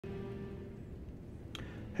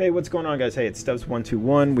Hey, what's going on, guys? Hey, it's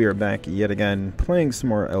Stubbs121. We are back yet again playing some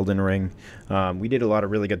more Elden Ring. We did a lot of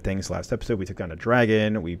really good things last episode. We took down a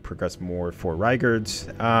dragon. We progressed more for Rykard's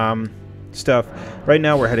stuff. Right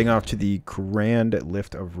now, we're heading off to the Grand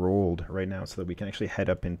Lift of Rold right now so that we can actually head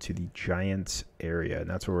up into the Giants area. And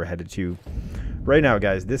that's where we're headed to right now,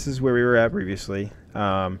 guys. This is where we were at previously.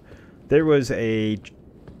 There was a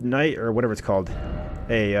knight, or whatever it's called,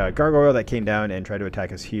 a gargoyle that came down and tried to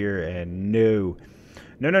attack us here, and no,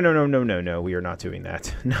 we are not doing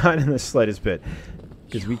that. Not in the slightest bit,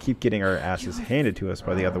 because we keep getting our asses handed to us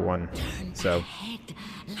by the other one. So hear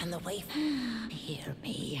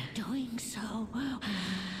me doing so.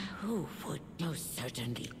 Who would most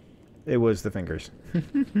certainly? It was the fingers.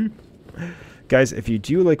 Guys, if you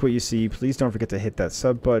do like what you see, please don't forget to hit that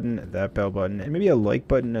sub button, that bell button, and maybe a like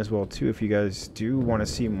button as well too if you guys do want to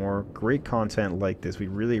see more great content like this. We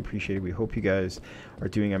really appreciate it. We hope you guys are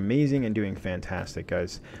doing amazing and doing fantastic,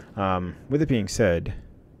 guys. With it being said,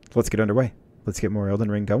 let's get underway. Let's get more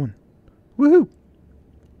Elden Ring going. Woohoo!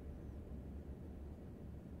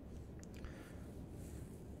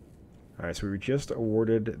 Alright, so we were just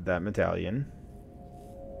awarded that medallion.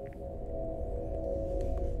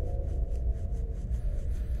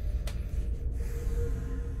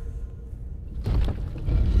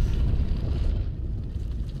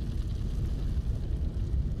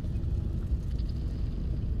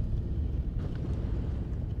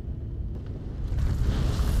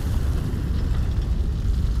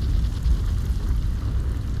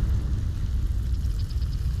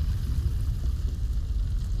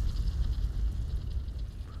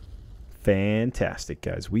 Fantastic,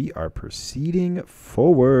 guys. We are proceeding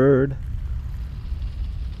forward.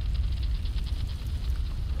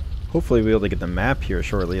 Hopefully we'll be able to get the map here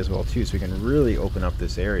shortly as well too, so we can really open up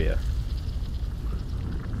this area.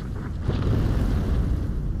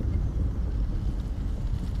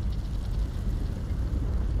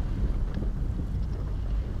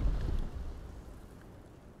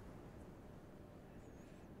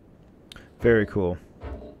 Very cool.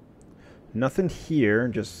 Nothing here,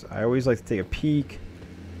 just I always like to take a peek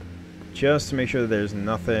just to make sure that there's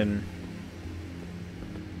nothing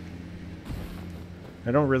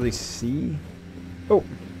I don't really see. Oh,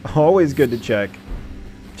 always good to check.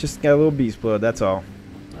 Just got a little beast blood, that's all.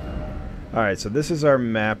 Alright, so this is our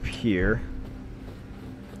map here.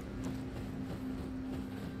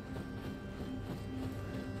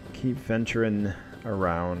 Keep venturing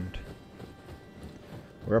around.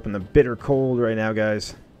 We're up in the bitter cold right now,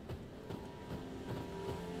 guys.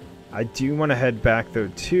 I do want to head back though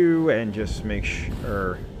too and just make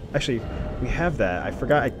sure. Actually, we have that. I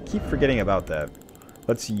forgot. I keep forgetting about that.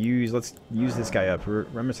 Let's use this guy up.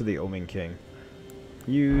 Remembrance of the Omen King.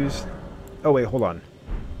 Use. Oh wait, hold on.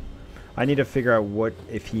 I need to figure out what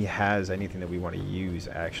if he has anything that we want to use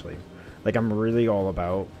actually. Like I'm really all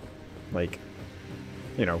about, like,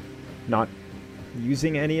 you know, not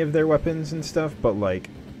using any of their weapons and stuff, but like,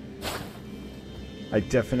 I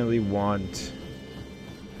definitely want.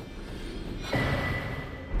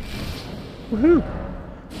 Woohoo!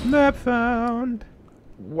 Map found!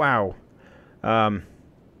 Wow.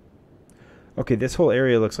 Okay, this whole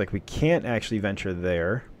area looks like we can't actually venture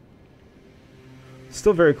there.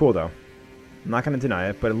 Still very cool, though. I'm not going to deny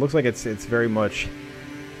it, but it looks like it's very much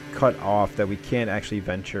cut off that we can't actually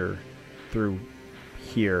venture through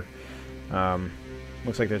here.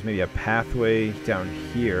 Looks like there's maybe a pathway down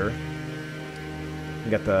here.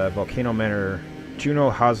 We got the Volcano Manor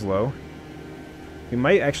Juno Haslo. We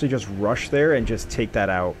might actually just rush there and just take that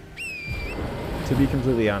out, to be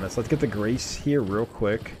completely honest. Let's get the Grace here real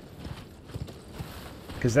quick.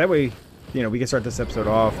 Because that way, you know, we can start this episode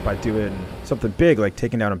off by doing something big, like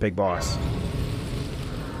taking down a big boss.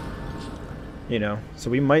 You know, so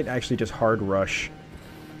we might actually just hard rush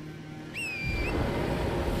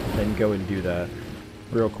and go and do that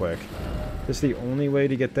real quick. This is the only way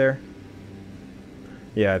to get there.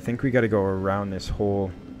 Yeah, I think we got to go around this whole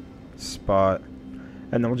spot.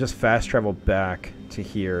 And then we'll just fast travel back to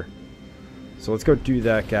here. So let's go do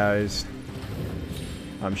that, guys.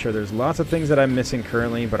 I'm sure there's lots of things that I'm missing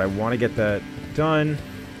currently, but I want to get that done.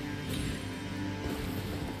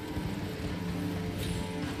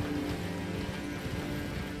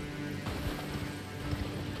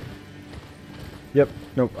 Yep,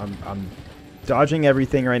 nope, I'm dodging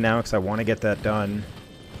everything right now because I want to get that done.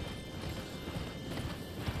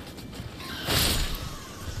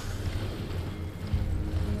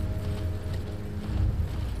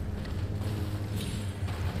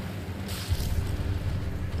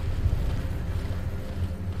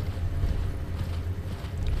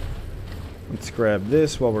 Let's grab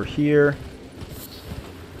this while we're here.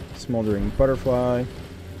 Smoldering butterfly.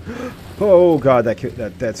 Oh god,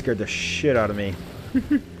 that scared the shit out of me.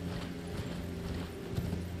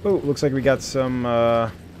 Oh, looks like we got some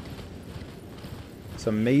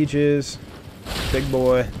mages. Big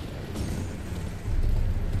boy.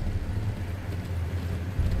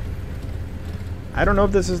 I don't know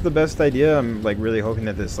if this is the best idea. I'm like really hoping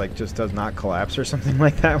that this like just does not collapse or something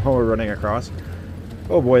like that while we're running across.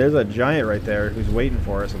 Oh boy, there's a giant right there who's waiting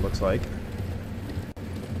for us, it looks like.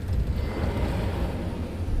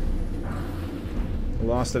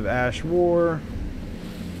 Lost of Ash War.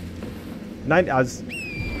 Oh,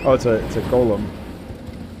 it's a golem.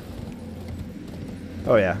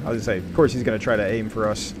 Oh yeah, I was gonna say, of course he's gonna try to aim for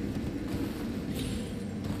us.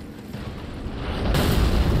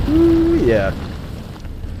 Ooh, yeah.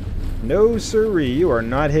 No siree, you are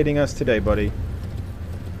not hitting us today, buddy.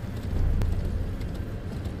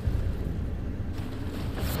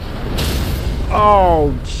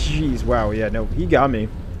 Oh, jeez, wow, yeah, no, he got me.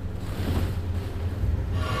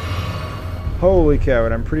 Holy cow,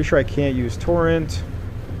 and I'm pretty sure I can't use Torrent.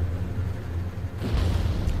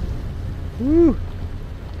 Woo!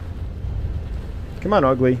 Come on,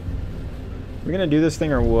 ugly. We're gonna do this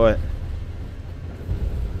thing or what?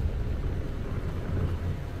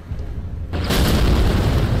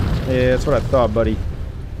 Yeah, that's what I thought, buddy.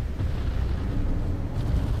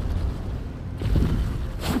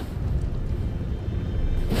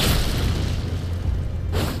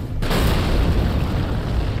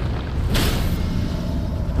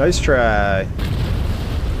 Nice try.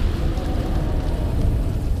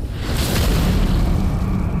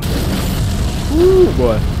 Ooh,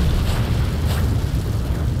 boy.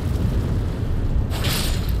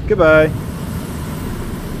 Goodbye.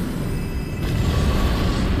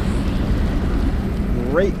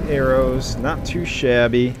 Great arrows, not too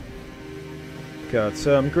shabby. Got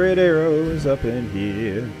some great arrows up in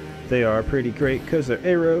here. They are pretty great because they're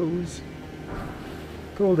arrows.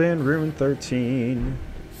 Golden Rune 13.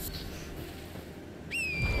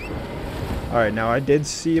 Alright, now I did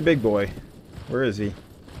see a big boy. Where is he?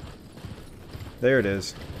 There it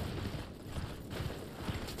is.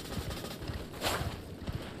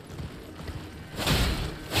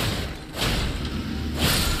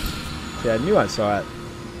 Yeah, I knew I saw it.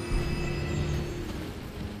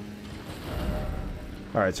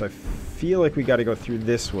 Alright, so I feel like we gotta go through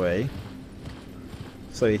this way.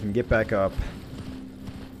 So you can get back up.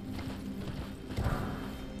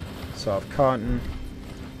 Soft cotton.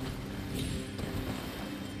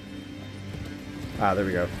 Ah, there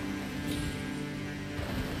we go.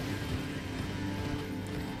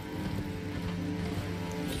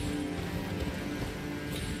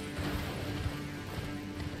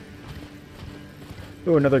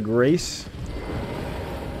 Oh, another grace,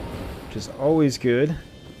 which is always good.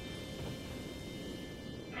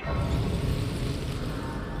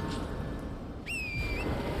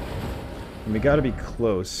 And we gotta be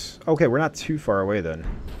close. Okay, we're not too far away then.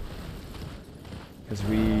 Because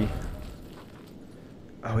we...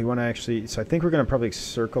 Oh, we want to actually... So I think we're going to probably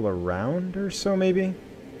circle around or so, maybe?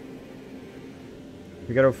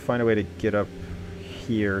 We got to find a way to get up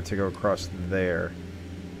here to go across there.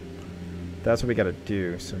 That's what we got to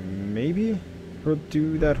do. So maybe we'll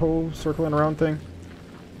do that whole circling around thing.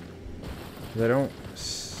 'Cause I don't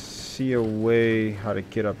see a way how to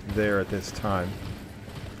get up there at this time.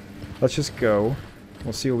 Let's just go.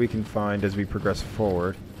 We'll see what we can find as we progress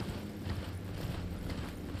forward.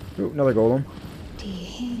 Ooh, another golem. Do you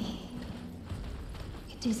hear me?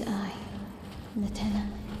 It is I,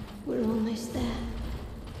 Lieutenant. We're almost there.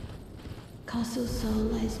 Castle Sol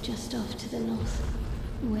lies just off to the north,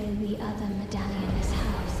 where the other medallion is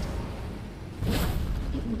housed.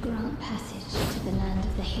 It will grant passage to the land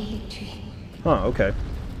of the Halig Tree. Huh, okay.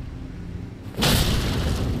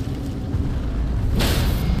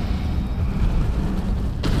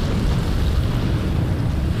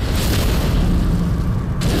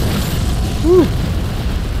 Woo!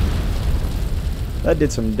 That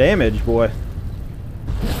did some damage, boy.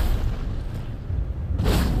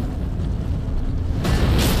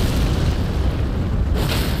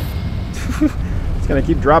 It's gonna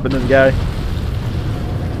keep dropping this guy.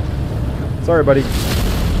 Sorry, buddy.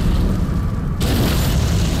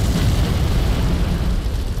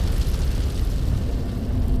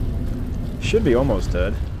 Should be almost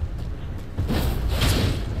dead.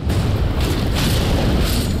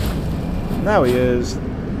 Now he is.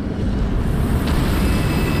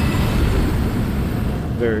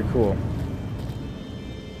 Very cool.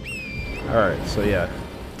 Alright, so yeah.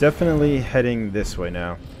 Definitely heading this way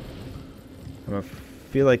now. I'm gonna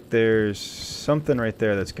feel like there's something right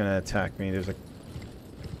there that's gonna attack me. There's a...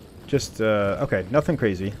 Just, okay, nothing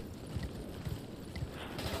crazy.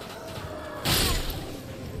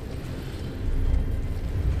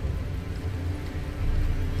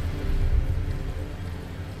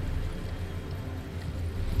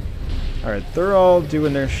 Alright, they're all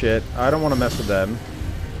doing their shit. I don't want to mess with them.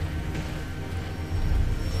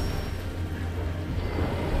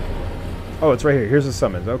 Oh, it's right here. Here's the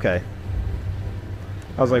summons. Okay.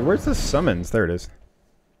 I was like, where's the summons? There it is.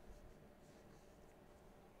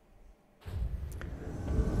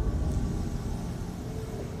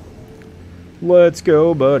 Let's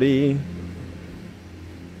go, buddy.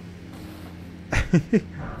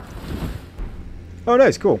 Oh,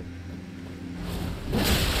 nice. Cool.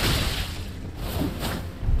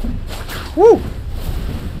 Woo!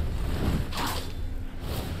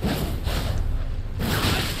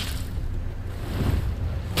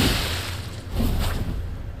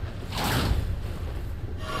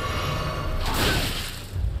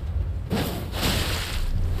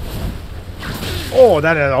 Oh,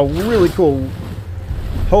 that is a really cool...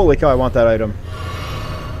 Holy cow, I want that item.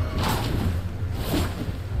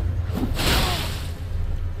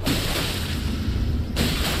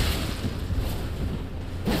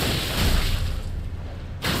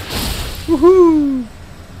 Woohoo!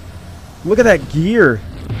 Look at that gear.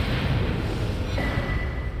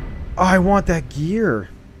 Oh, I want that gear.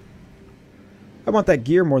 I want that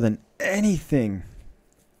gear more than anything.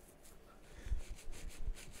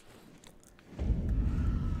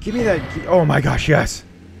 Give me that gear. Oh my gosh, yes.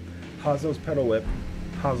 Hazo's pedal whip,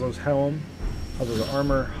 Hazo's helm, Hazo's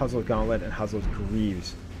armor, Hazo's gauntlet, and Hazo's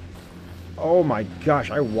greaves. Oh my gosh,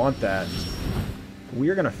 I want that. We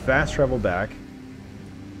are going to fast travel back.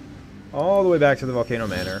 All the way back to the Volcano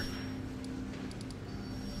Manor.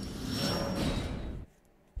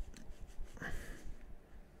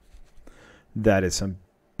 That is some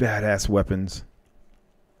badass weapons.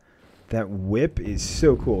 That whip is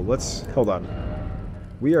so cool. Let's... Hold on.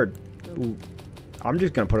 We are... I'm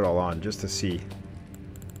just going to put it all on just to see.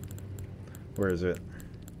 Where is it?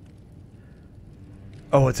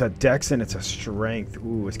 Oh, it's a dex and it's a strength.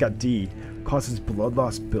 Ooh, it's got D. Causes blood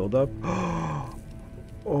loss buildup. Oh,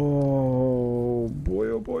 boy,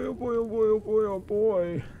 oh boy, oh boy, oh boy, oh boy, oh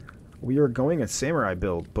boy. We are going a samurai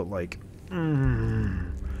build, but like...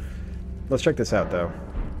 Let's check this out, though.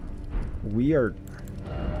 We are...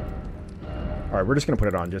 Alright, we're just going to put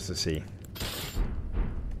it on just to see.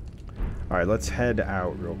 Alright, let's head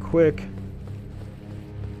out real quick.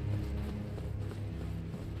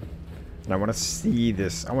 And I want to see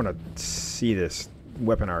this. I want to see this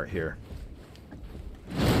weapon art here.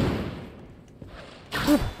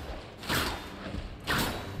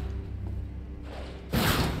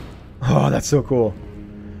 Oh, that's so cool.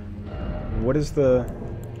 What is the...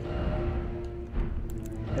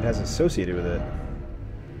 It has associated with it.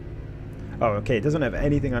 Oh, okay. It doesn't have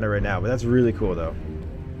anything on it right now, but that's really cool, though.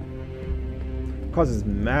 Causes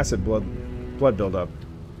massive blood buildup.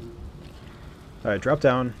 Alright, drop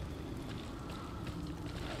down.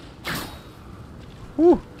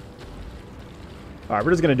 Woo! Alright,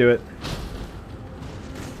 we're just gonna do it.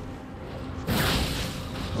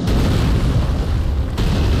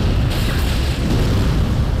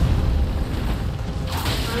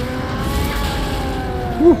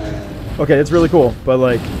 Woo! Okay, it's really cool, but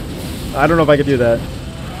like, I don't know if I could do that.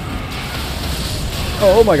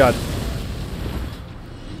 Oh my god.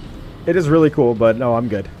 It is really cool, but no, I'm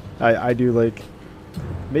good. I do like...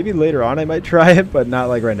 Maybe later on I might try it, but not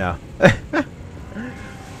like right now.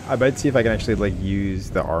 I might see if I can actually like use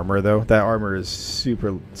the armor though. That armor is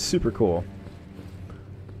super, super cool.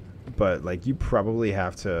 But like you probably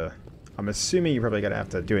have to... I'm assuming you probably gotta have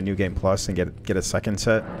to do a new game plus and get a second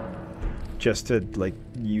set. Just to like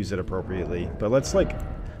use it appropriately. But let's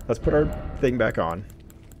put our thing back on.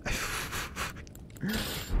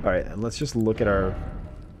 Alright, and let's just look at our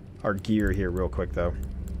gear here real quick, though.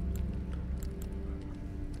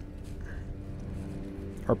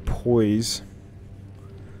 Our poise.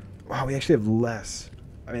 Wow, we actually have less.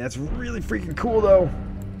 I mean, that's really freaking cool, though.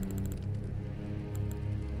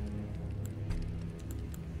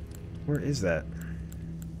 Where is that?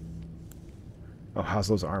 Oh,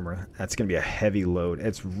 Hazo's armor. That's going to be a heavy load.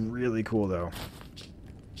 It's really cool, though.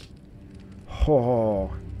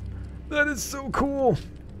 Oh, that is so cool.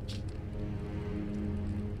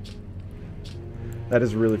 That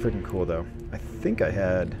is really freaking cool, though. I think I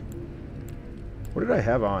had... What did I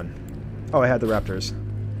have on? Oh, I had the Raptors.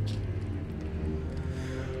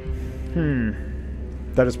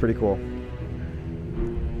 That is pretty cool.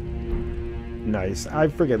 Nice. I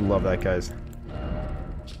freaking love that, guys.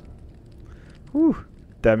 Whew.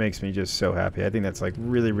 That makes me just so happy. I think that's, like,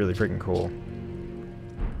 really, really freaking cool.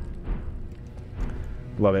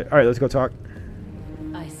 Love it. Alright, let's go talk.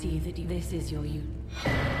 I see that this is your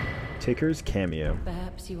Taker's cameo.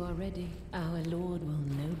 Perhaps you are ready. Our Lord will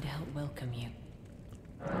no doubt welcome you.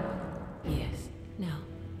 Yes. Now,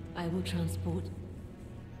 I will transport.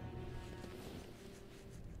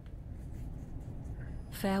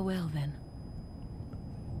 Farewell, then.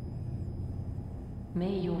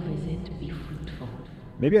 May your visit be fruitful.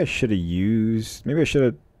 Maybe I should have used... Maybe I should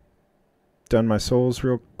have done my souls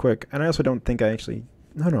real quick. And I also don't think I actually...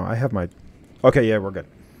 No, I have my... Okay, yeah, we're good.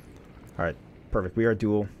 Alright, perfect. We are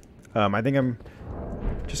dual. I think I'm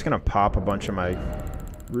just going to pop a bunch of my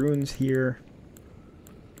runes here.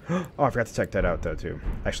 Oh, I forgot to check that out, though, too.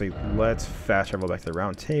 Actually, let's fast travel back to the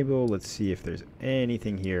round table. Let's see if there's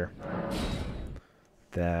anything here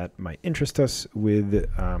that might interest us with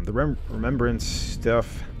the remembrance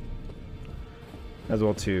stuff as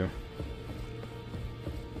well, too.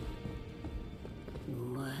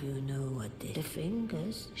 You know what the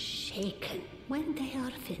fingers shaken when they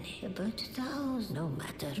are finished, but those no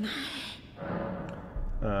matter.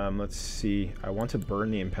 Let's see. I want to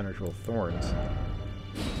burn the impenetrable thorns.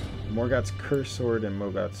 Morgoth's curse sword and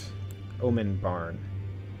Morgoth's omen barn.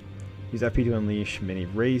 Use FP to unleash mini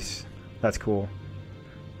race. That's cool.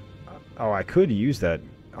 Oh, I could use that.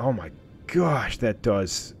 Oh my gosh, that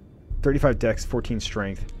does 35 dex, 14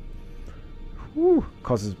 strength. Whew,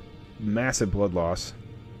 causes massive blood loss.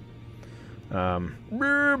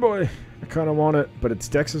 Boy, I kind of want it, but its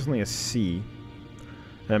dex is only a C,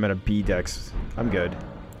 and I'm at a B dex. I'm good.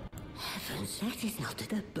 Heavens, that is not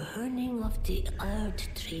the burning of the Earth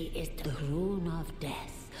Tree is the rune of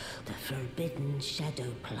death. The forbidden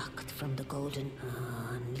shadow plucked from the golden...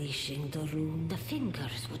 unleashing the rune. The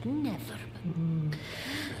fingers would never...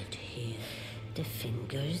 But here, the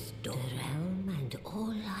fingers, the realm, and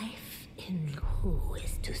all life in... Who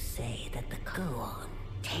is to say that the... Go on,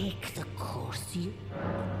 take the course you...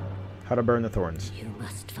 How to burn the thorns. You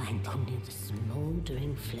must find only the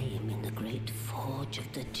smoldering flame in the great forge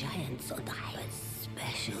of the giants on the high. A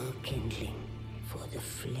special kindling for the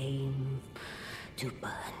flame to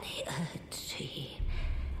burn the earth tree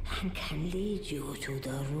and can lead you to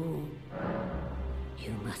the room.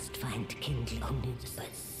 You must find kindling only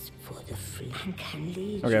for the flame and can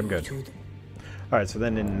lead okay, you I'm good. to the... Alright, so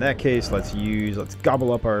then in that case, let's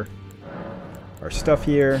gobble up our stuff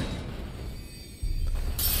here.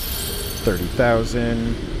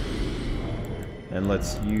 30,000. And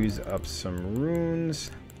let's use up some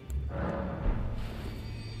runes.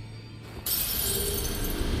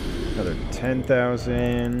 Another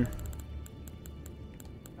 10,000.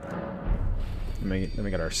 Then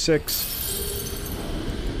we got our 6.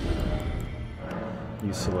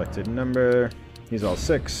 Use selected number. Use all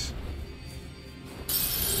 6.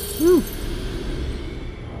 Woo!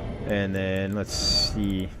 And then let's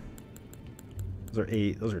see. Those are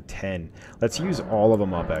 8. Those are 10. Let's use all of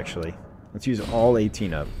them up, actually. Let's use all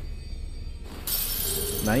 18 up.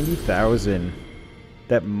 90,000.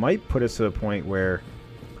 That might put us to the point where...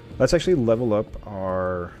 Let's actually level up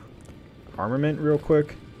our armament real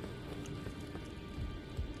quick.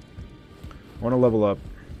 I want to level up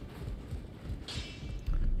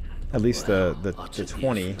at least the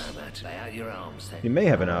 20. We may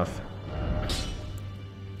have enough.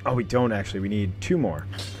 Oh, we don't actually. We need 2 more.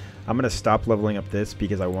 I'm going to stop leveling up this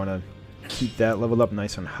because I want to keep that leveled up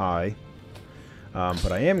nice and high.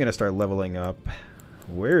 But I am going to start leveling up.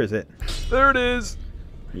 Where is it? There it is!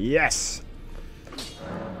 Yes!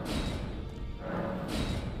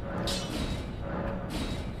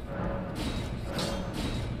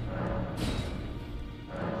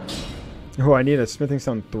 Oh, I need a smithing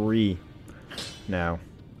stone 3 now.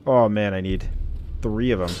 Oh man, I need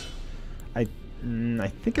 3 of them. I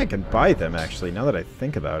think I can buy them actually. Now that I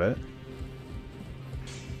think about it,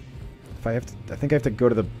 if I think I have to go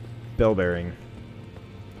to the bell bearing,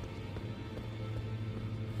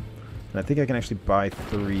 and I think I can actually buy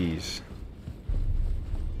 3s.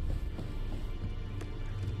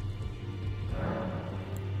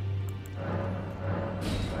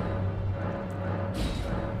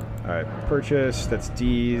 Alright, purchase, that's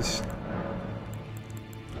D's.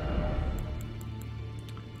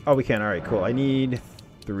 Oh, we can, alright, cool. I need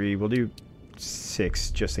 3, we'll do 6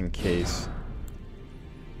 just in case.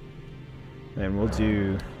 And we'll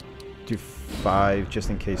do 5 just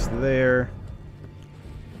in case there.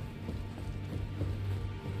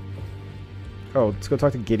 Oh, let's go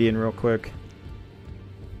talk to Gideon real quick.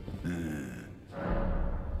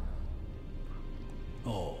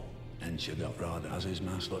 Oh, and she got rather as his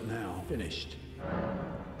master now. Finished.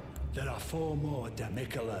 There are 4 more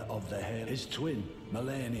Damicula of the Hail. His twin,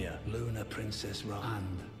 Melania, Luna Princess Rani,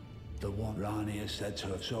 and the one Rani is said to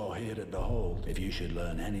have saw here at the hold. If you should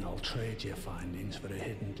learn any, I'll trade your findings for a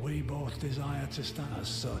hidden. We both desire to stand as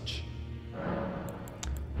such.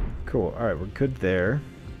 Cool, alright, we're good there.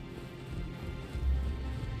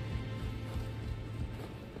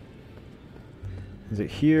 Is it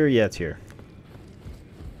here? Yeah, it's here.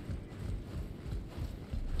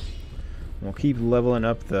 We'll keep leveling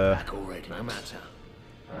up the... No matter.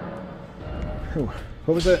 Ooh,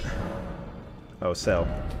 what was it? Oh, sell.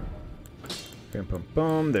 Boom, boom,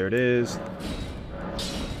 boom. There it is.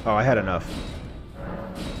 Oh, I had enough.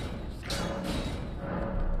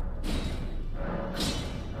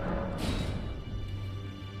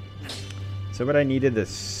 So what I needed the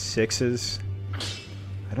 6s.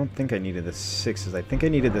 I don't think I needed the 6s. I think I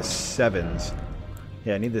needed the 7s.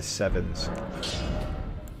 Yeah, I need the 7s.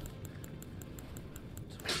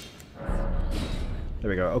 There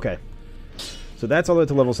we go. Okay. So that's all the way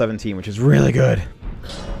to level 17, which is really good.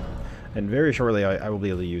 And very shortly I will be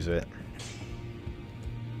able to use it.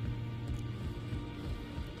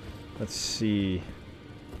 Let's see.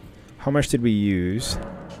 How much did we use?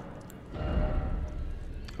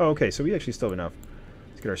 Oh, okay, so we actually still have enough.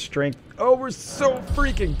 Let's get our strength. Oh, we're so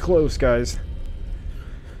freaking close, guys.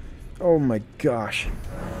 Oh my gosh.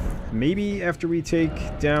 Maybe after we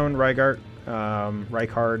take down Rykard.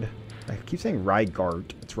 I keep saying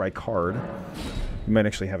Rykard. It's Rykard. We might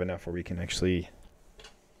actually have enough where we can actually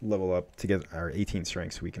level up to get our 18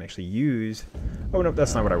 strength so we can actually use... Oh, no,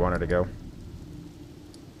 that's not what I wanted to go.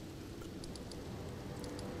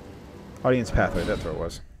 Audience pathway, that's what it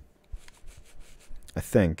was. I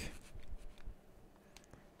think.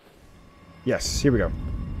 Yes, here we go.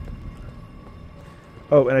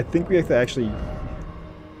 Oh, and I think we have to actually...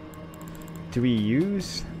 Do we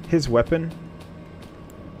use his weapon?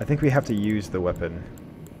 I think we have to use the weapon.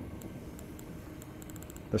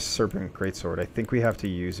 The Serpent Greatsword. I think we have to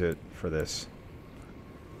use it for this.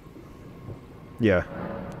 Yeah.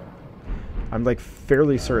 I'm like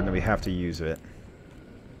fairly certain that we have to use it.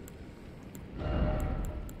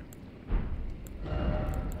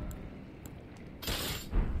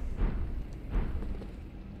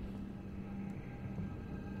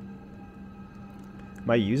 Am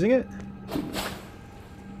I using it?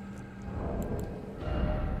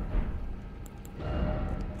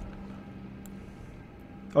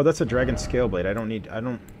 Oh, that's a dragon scale blade. I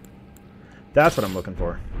don't... That's what I'm looking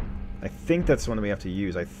for. I think that's the one that we have to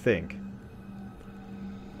use, I think.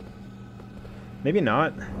 Maybe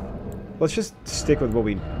not. Let's just stick with what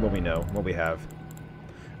we know, what we have.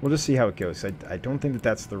 We'll just see how it goes. I don't think that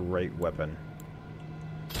that's the right weapon.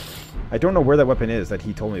 I don't know where that weapon is that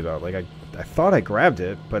he told me about. Like, I thought I grabbed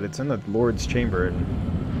it, but it's in the Lord's chamber. And...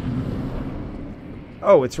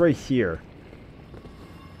 Oh, it's right here.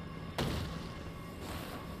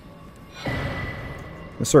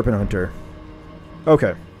 The Serpent Hunter.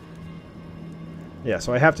 Okay. Yeah,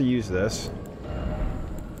 so I have to use this.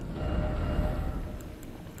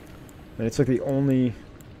 And it's like the only...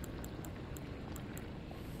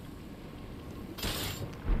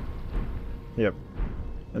 Yep.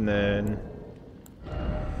 And then...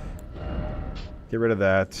 Get rid of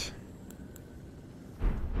that.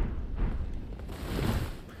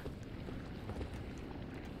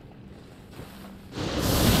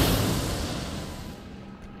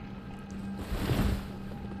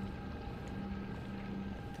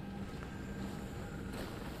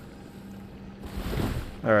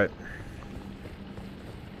 Alright.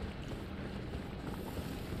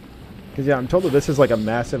 Because, yeah, I'm told that this is like a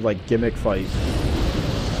massive, like, gimmick fight.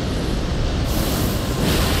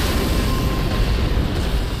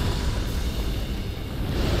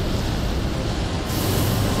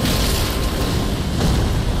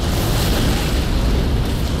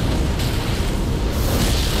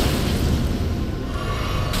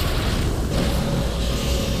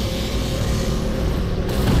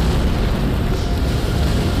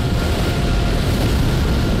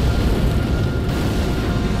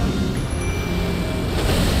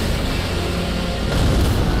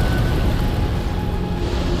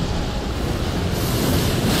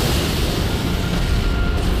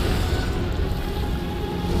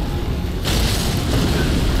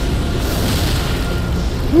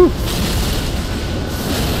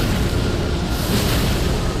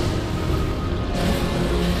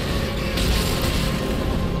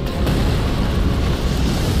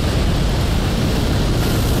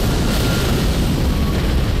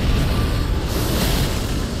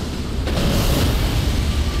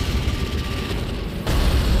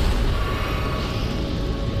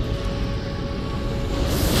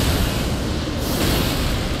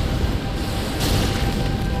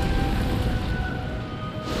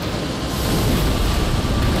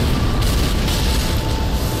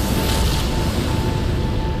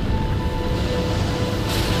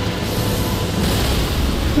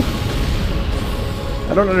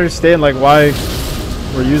 I don't understand, like, why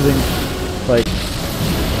we're using, like...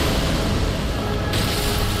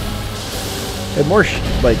 It more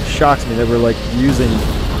like shocks me that we're like using.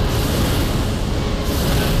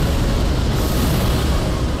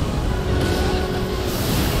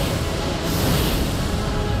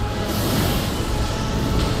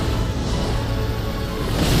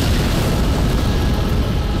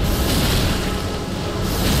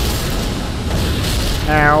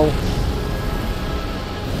 Ow.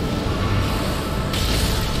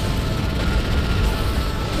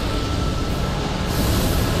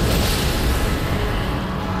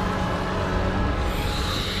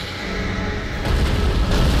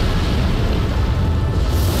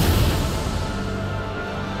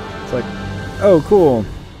 It's like, oh, cool.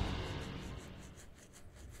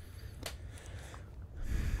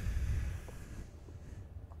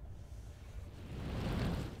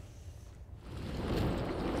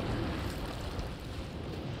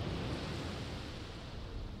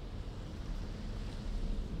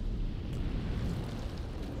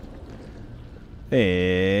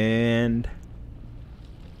 And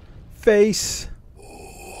face.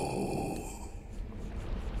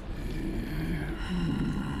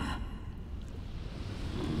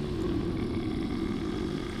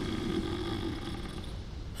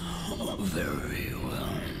 Very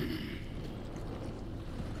well.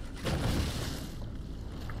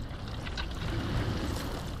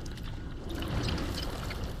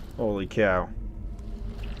 Holy cow.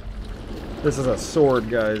 This is a sword,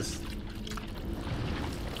 guys.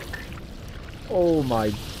 Oh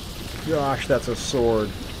my gosh, that's a sword.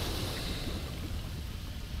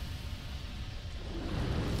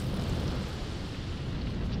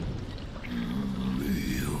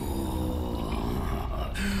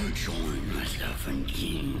 Join myself and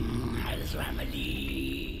King as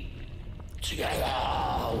family.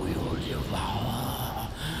 Together we will devour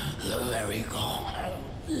the very god.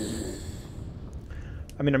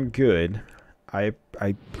 I mean, I'm good. I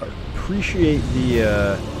appreciate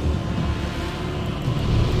the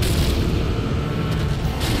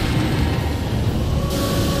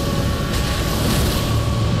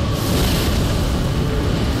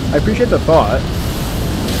I appreciate the thought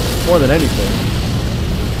more than anything.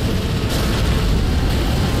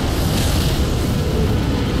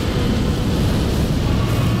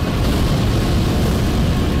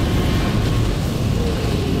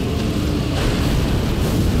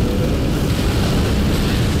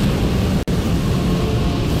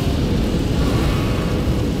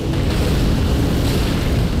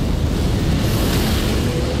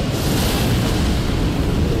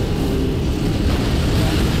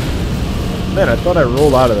 Man, I thought I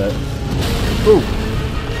rolled out of that. Ooh.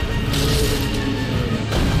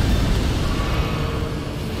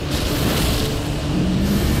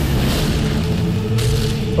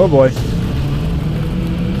 Oh boy.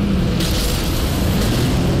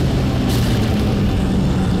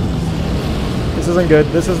 This isn't good.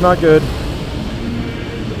 This is not good.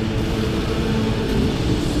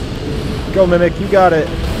 Go, Mimic. You got it.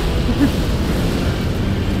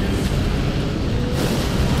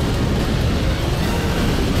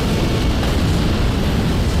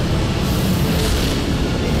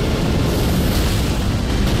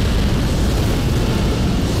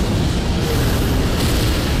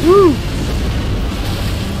 Woo!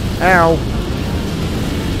 Ow.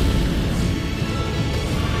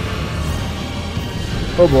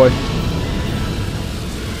 Oh boy.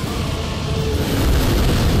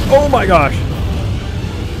 Oh my gosh.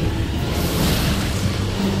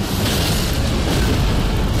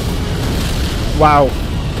 Wow.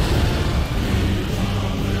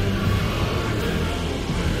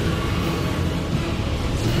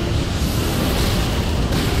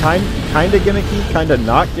 Kinda gimmicky, kinda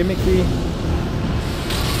not gimmicky.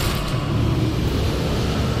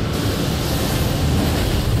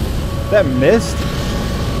 That missed?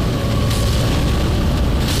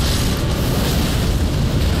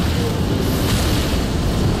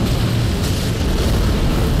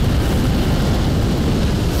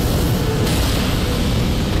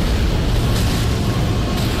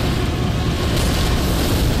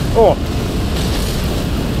 Oh.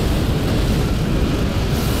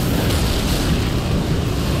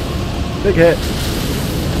 Big hit.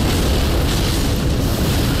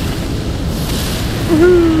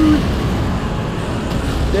 Woohoo!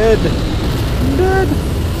 Dead. Dead.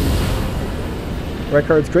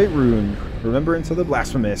 Rykard's Great Rune. Remembrance of the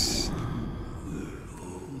Blasphemous.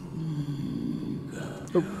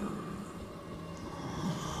 Oh.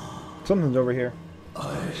 Something's over here.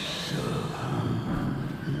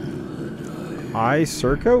 I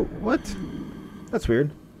Circo? What? That's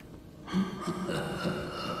weird.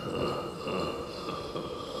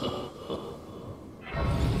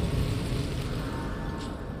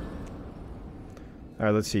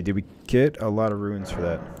 Alright, let's see. Did we get a lot of runes for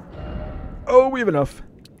that? Oh, we have enough.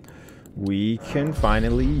 We can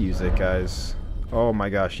finally use it, guys. Oh my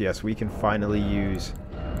gosh, yes. We can finally use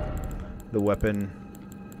the weapon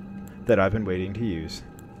that I've been waiting to use.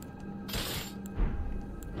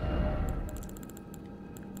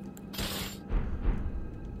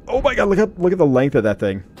 Oh my god, look at the length of that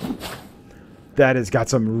thing. That has got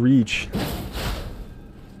some reach.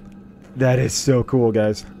 That is so cool,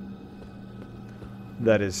 guys.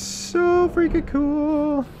 That is so freaking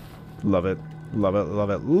cool. Love it. Love it, love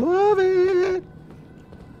it, love it.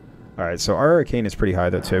 Alright, so our arcane is pretty high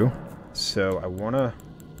though too. So I wanna...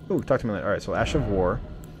 Oh, talk to me later. Alright, so Ash of War.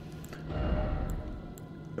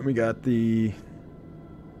 And we got the...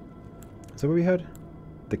 Is that what we had?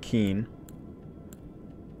 The Keen.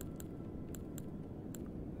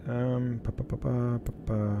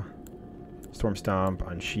 Storm Stomp,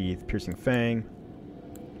 Unsheath, Piercing Fang.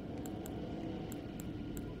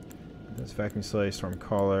 That's Vacuum Slice, Storm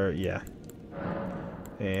Caller, yeah.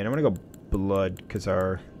 And I'm gonna go Blood, because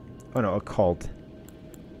our... Oh no, Occult.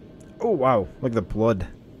 Oh wow, look at the blood.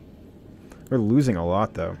 We're losing a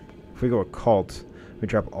lot though. If we go Occult, we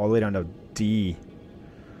drop all the way down to D.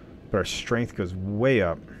 But our strength goes way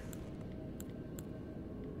up.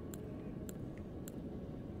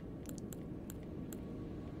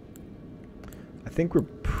 I think we're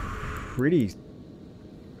pretty...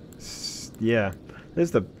 Yeah. This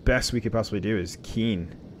is the best we could possibly do is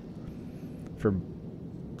Keen. For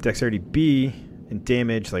Dexterity B and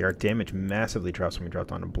damage, like our damage massively drops when we drop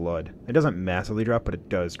down to Blood. It doesn't massively drop, but it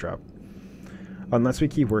does drop. Unless we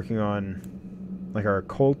keep working on... Like our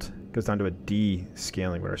Occult goes down to a D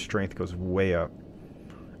scaling, but our strength goes way up.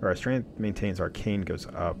 Or our strength maintains, our Arcane goes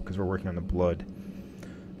up because we're working on the Blood.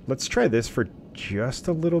 Let's try this for just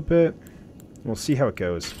a little bit. We'll see how it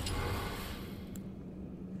goes.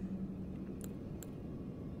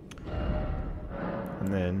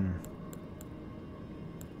 And then...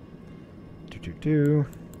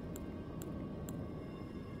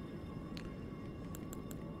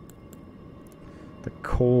 The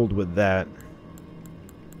cold with that.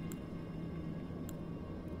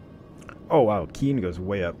 Oh wow, Keen goes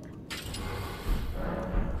way up.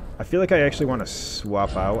 I feel like I actually want to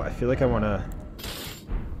swap out. I feel like I want to...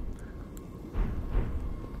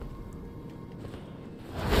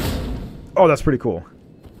 Oh, that's pretty cool.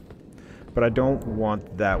 But I don't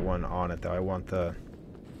want that one on it, though. I want the...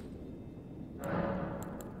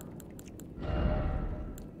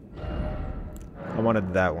 I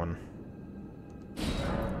wanted that one.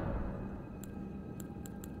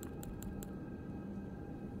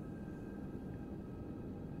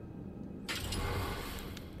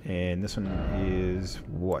 And this one is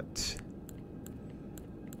what?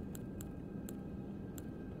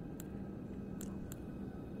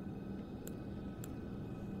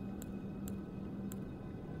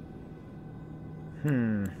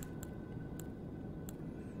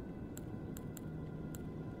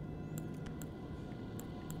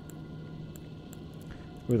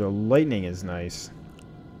 Ooh, the lightning is nice.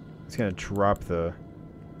 It's gonna drop the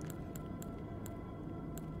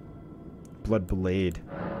Blood Blade.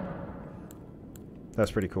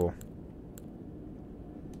 That's pretty cool.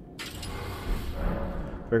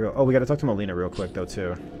 There we go. Oh, we gotta talk to Melina real quick, though,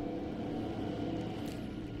 too.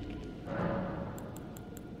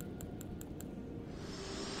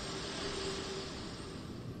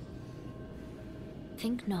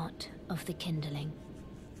 Think not of the kindling.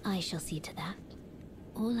 I shall see to that.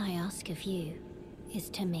 All I ask of you is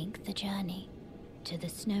to make the journey to the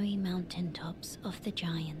snowy mountaintops of the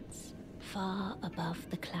giants, far above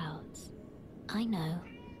the clouds. I know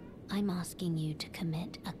I'm asking you to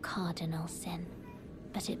commit a cardinal sin,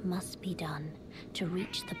 but it must be done to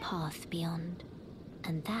reach the path beyond.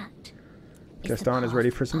 And that Gaston is ready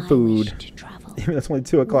for some food. Even that's only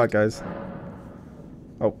 2 o'clock, guys.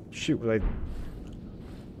 Oh, shoot.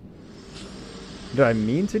 Did I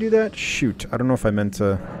mean to do that? Shoot. I don't know if I meant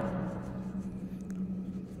to...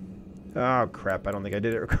 Oh, crap. I don't think I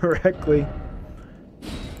did it correctly.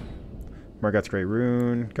 Margot's Great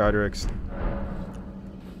Rune. Godric's.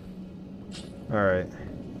 Alright.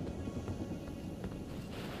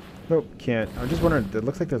 Nope, can't. I'm just wondering, it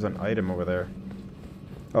looks like there's an item over there.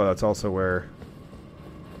 Oh, that's also where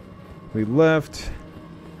we left.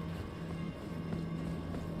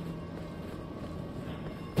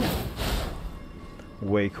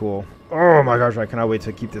 Way cool. Oh my gosh, I cannot wait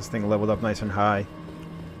to keep this thing leveled up nice and high.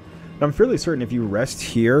 And I'm fairly certain if you rest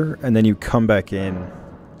here and then you come back in,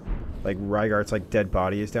 like Rykard's like dead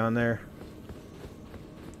body is down there.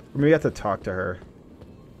 Or maybe I have to talk to her.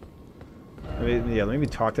 Maybe, yeah, let me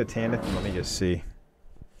talk to Tanith and let me just see.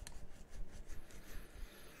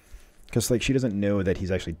 Because, like, she doesn't know that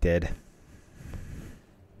he's actually dead.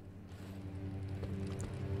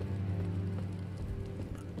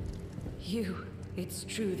 It's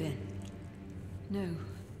true then. No.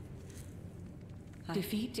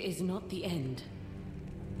 Defeat is not the end.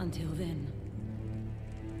 Until then.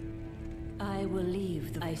 I will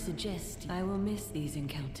leave I suggest I will miss these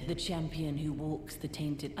encounters. The champion who walks the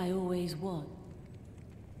tainted I always want.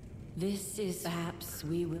 This is perhaps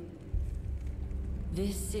we will.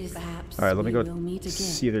 This is perhaps Alright, let me go meet again.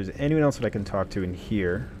 see if there's anyone else that I can talk to in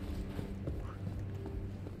here.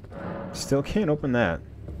 Still can't open that.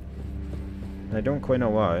 I don't quite know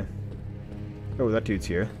why. Oh, that dude's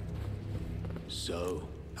here. So,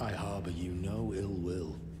 I harbor you no ill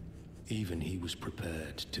will. Even he was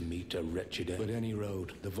prepared to meet a wretched end. But any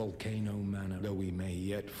road, the Volcano Manor, though we may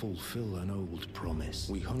yet fulfill an old promise.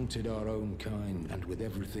 We hunted our own kind, and with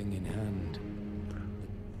everything in hand.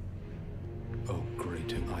 Oh,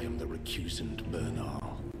 great, I am the recusant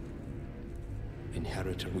Bernal.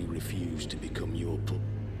 Inheritor, we refuse to become your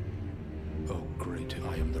Oh, great,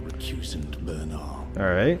 I am the recusant Bernal.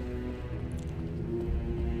 Alright.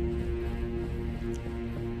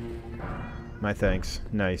 My thanks.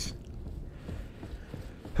 Nice.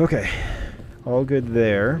 Okay. All good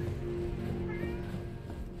there.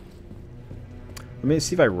 Let me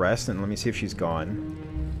see if I rest and let me see if she's gone.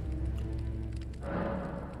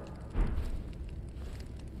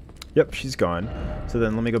 Yep, she's gone. So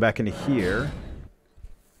then let me go back into here.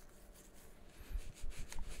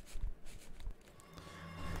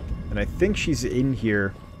 And I think she's in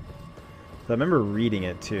here. I remember reading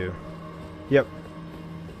it too. Yep.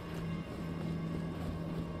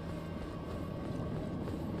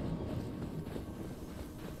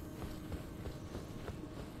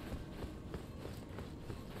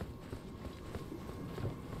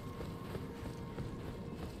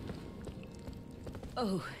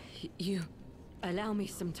 Oh, you... Allow me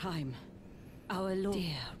some time. Our Lord...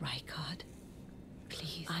 Dear Rykard,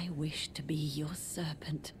 please, I wish to be your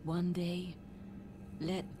serpent one day.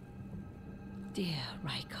 Let... Dear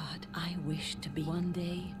Rykard, I wish to be one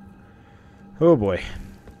day. Oh boy.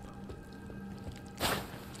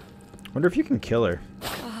 Wonder if you can kill her.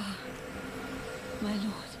 Ah, my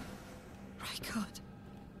lord. Rykard.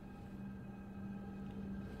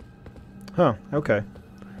 Huh, okay.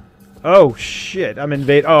 Oh shit, I'm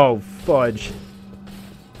invade. Oh, fudge.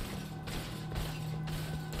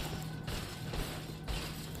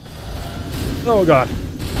 Oh god.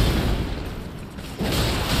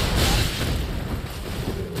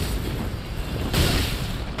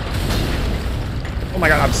 Oh my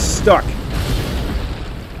god, I'm stuck.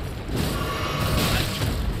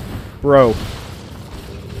 Bro.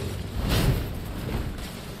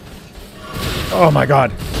 Oh my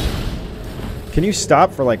god. Can you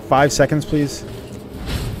stop for like 5 seconds, please?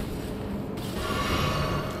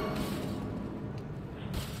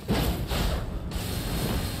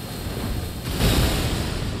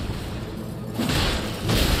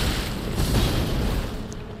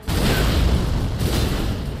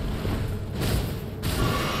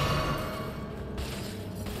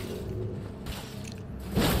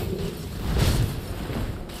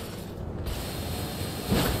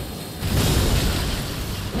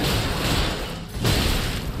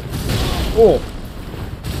 Oh.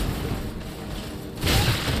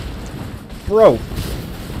 Bro.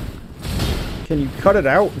 Can you cut it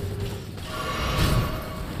out?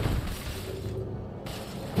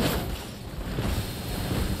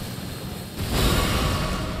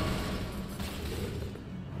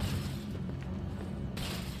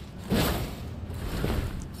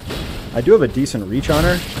 I do have a decent reach on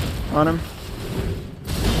her, on him.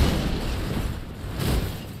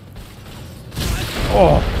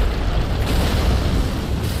 Oh.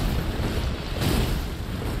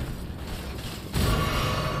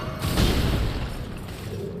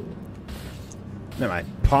 Man, my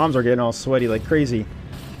palms are getting all sweaty like crazy.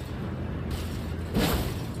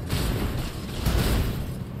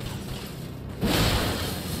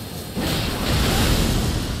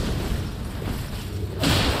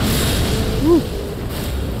 Woo.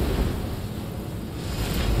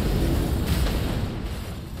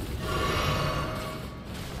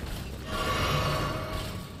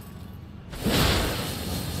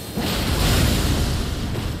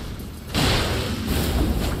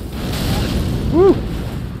 Woo!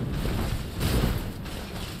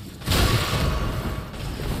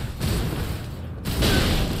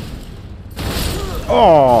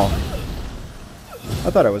 Oh! I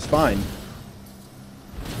thought I was fine.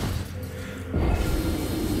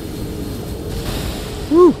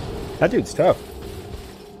 Woo! That dude's tough.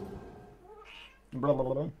 Blah,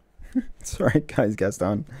 blah, blah. Sorry, guys,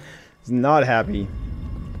 Gaston. He's not happy.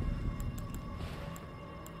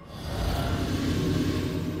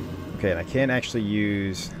 Okay, and I can't actually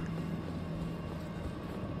use...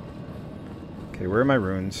 Okay, where are my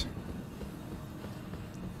runes?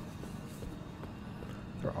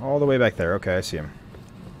 They're all the way back there. Okay, I see them.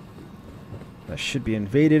 That should be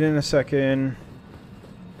invaded in a second.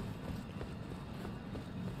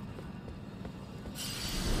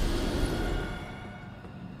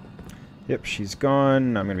 Yep, she's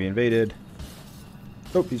gone. I'm going to be invaded.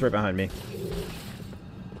 Oh, he's right behind me.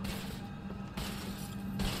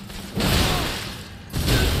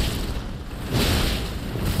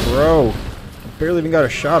 Bro, I barely even got a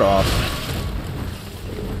shot off.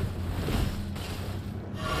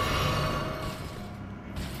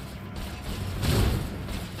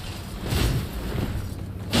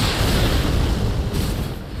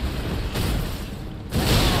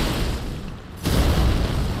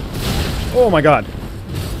 Oh my god.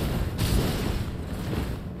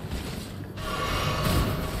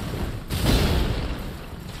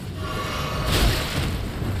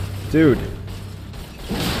 Dude.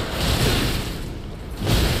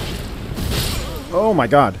 Oh my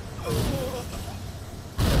god.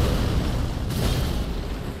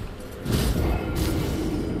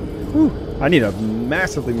 Whew. I need to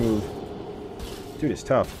massively move. Dude, it's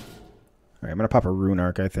tough. Alright, I'm gonna pop a rune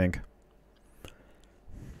arc, I think.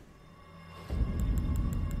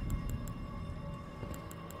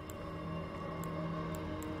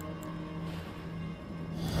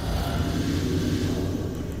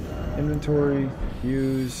 Inventory,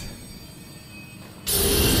 use.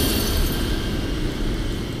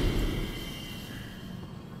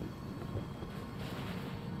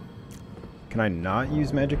 Can I not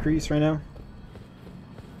use Magic Grease right now?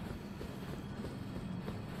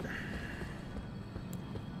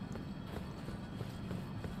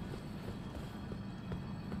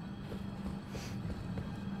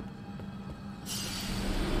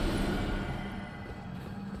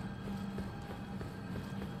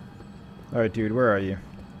 Alright, dude, where are you?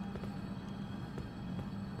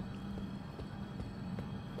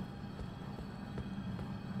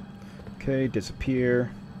 Okay, disappear.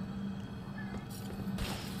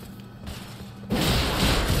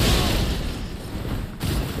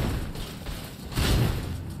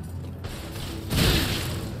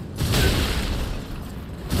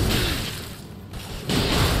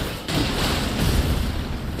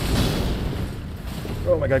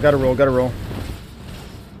 Oh my god, gotta roll, gotta roll.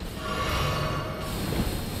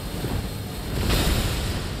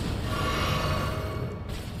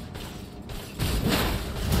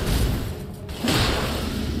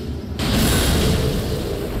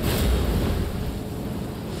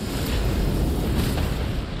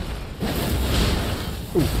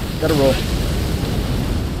 Ooh, gotta roll.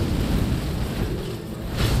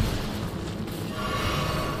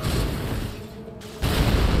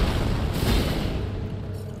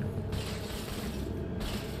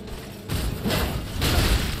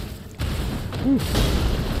 Ooh.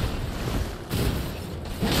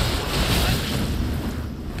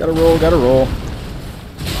 Gotta roll, gotta roll.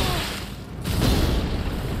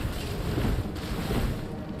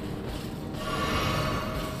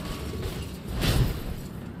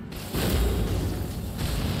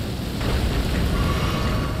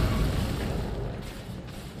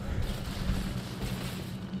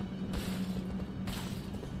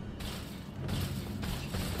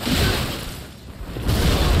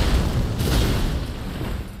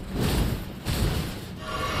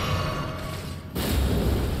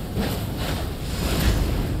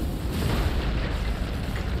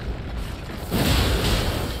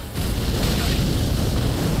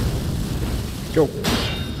 Go.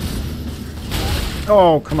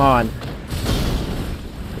 Oh, come on.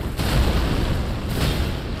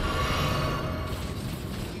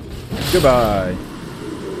 Goodbye.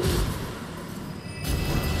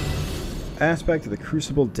 Aspect of the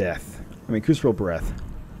Crucible Death. I mean, Crucible Breath.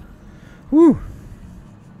 Whew.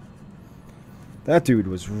 That dude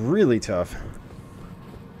was really tough.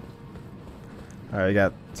 Alright, I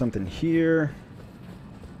got something here.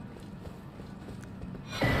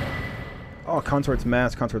 Oh, Consort's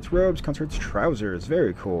mask, Consort's robes, Consort's trousers.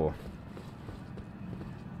 Very cool.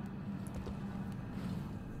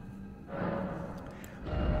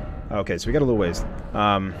 Okay, so we got a little ways.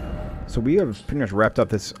 So we have pretty much wrapped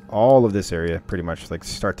up all of this area, pretty much, like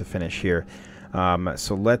start to finish here.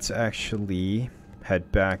 So let's actually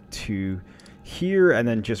head back to here, and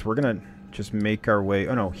then we're gonna just make our way.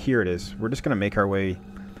 Oh no, here it is. We're just gonna make our way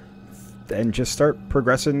and just start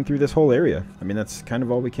progressing through this whole area. I mean, that's kind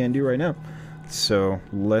of all we can do right now. So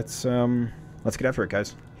let's get after it,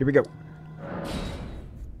 guys. Here we go.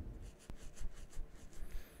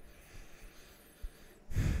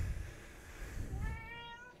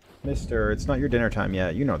 Mister, it's not your dinner time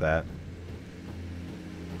yet. You know that.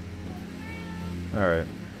 Alright.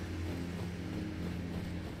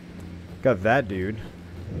 Got that dude.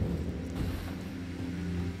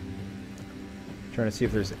 Trying to see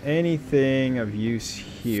if there's anything of use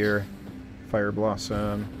here. Fire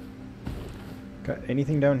Blossom. Got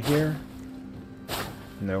anything down here?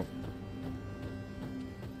 Nope.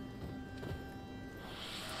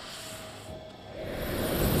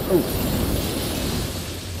 Oh.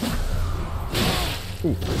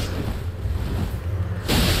 Ooh.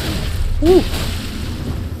 Woo.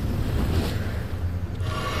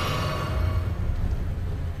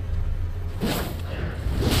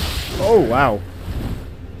 Oh, wow.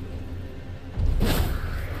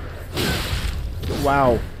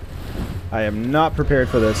 Wow. I am not prepared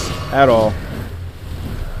for this at all.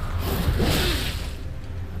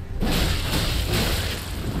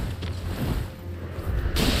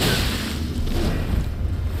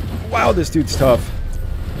 Wow, this dude's tough.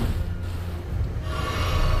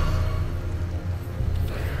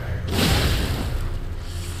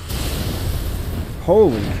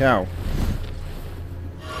 Holy cow.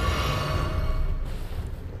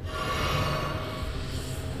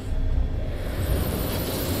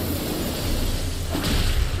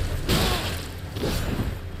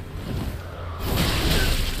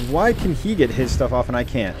 Why can he get his stuff off and I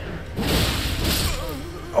can't?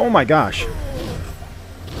 Oh my gosh.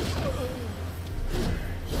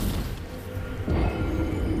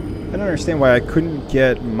 I don't understand why I couldn't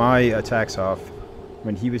get my attacks off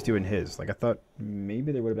when he was doing his. Like, I thought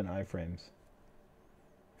maybe there would have been iframes.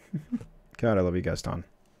 God, I love you, Gaston.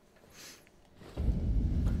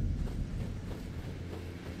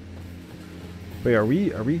 Wait, are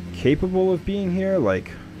we capable of being here?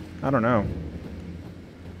 Like, I don't know.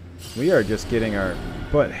 We are just getting our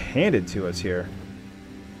butt handed to us here.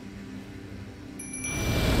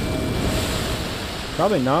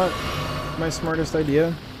 Probably not my smartest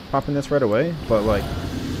idea, popping this right away, but like,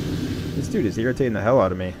 this dude is irritating the hell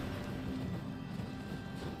out of me.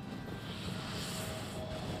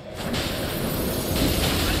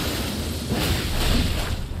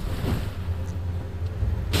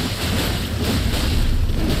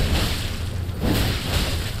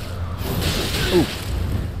 Ooh.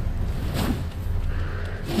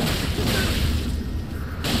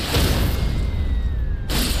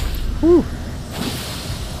 Whew.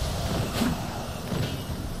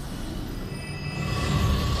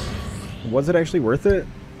 Was it actually worth it?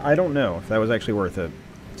 I don't know if that was actually worth it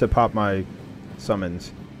to pop my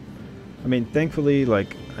summons. I mean, thankfully,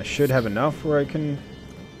 like, I should have enough where I can,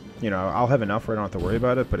 you know, I'll have enough where I don't have to worry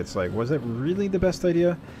about it, but it's like, was it really the best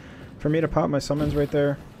idea for me to pop my summons right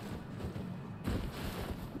there?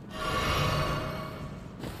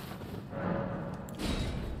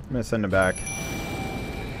 I'm gonna send him back.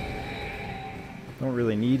 Don't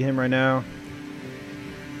really need him right now.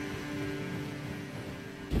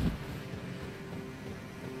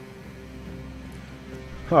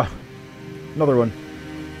 Huh. Another one.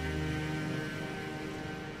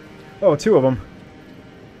 Oh, two of them.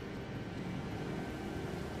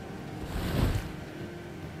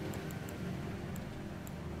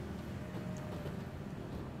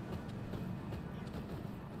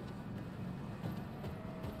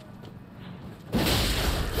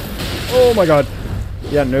 Oh my god.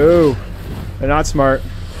 Yeah, no. They're not smart.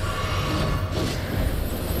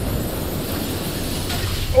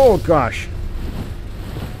 Oh gosh.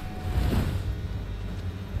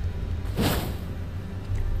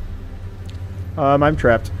 I'm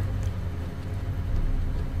trapped.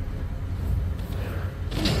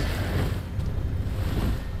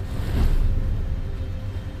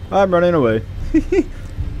 I'm running away.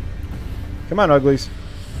 Come on, uglies.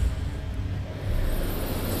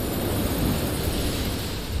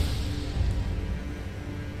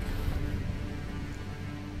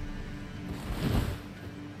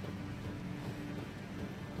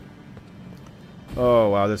 Oh,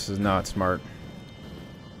 wow, this is not smart.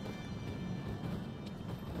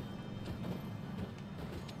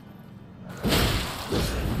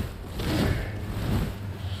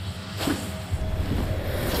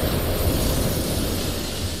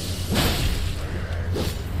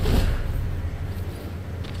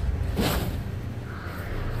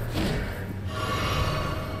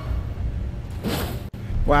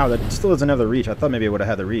 Wow, that still doesn't have the reach. I thought maybe it would have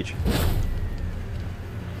had the reach.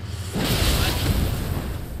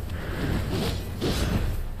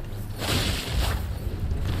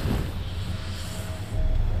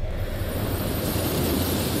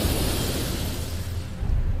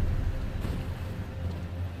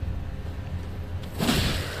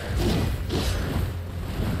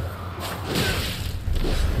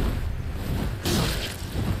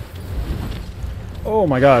 Oh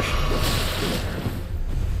my gosh.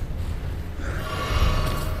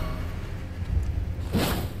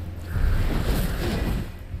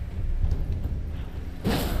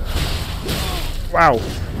 Wow.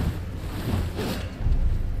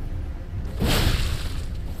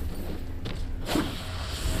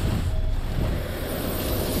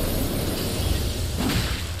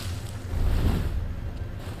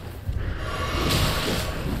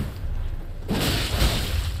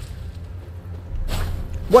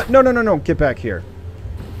 What? No, no, no, no. Get back here.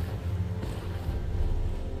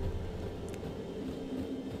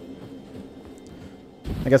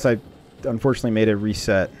 I guess I unfortunately made a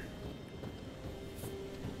reset.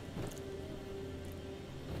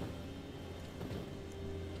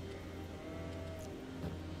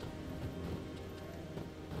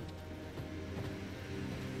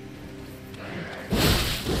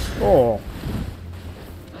 Oh.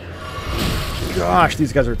 Gosh,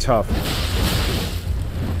 these guys are tough.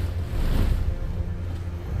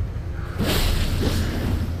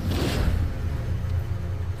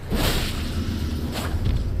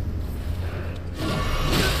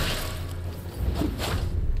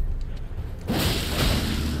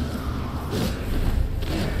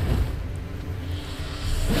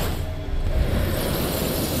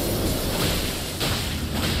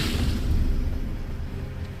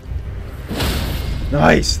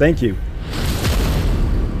 Nice, thank you.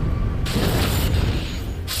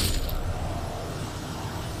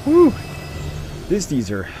 Whew. These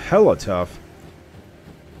are hella tough.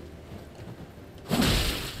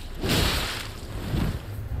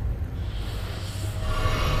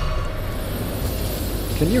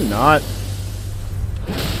 Can you not?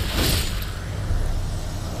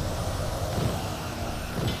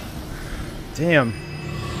 Damn.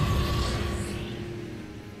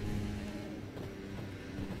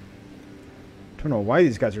 I don't know why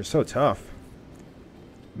these guys are so tough.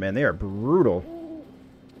 Man, they are brutal.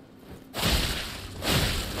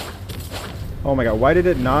 Oh my god, why did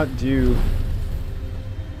it not do...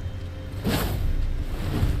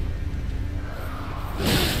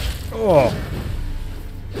 Oh!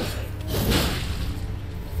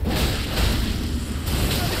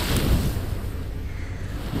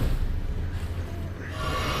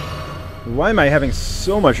 Why am I having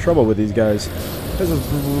so much trouble with these guys? This is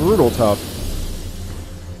brutal tough.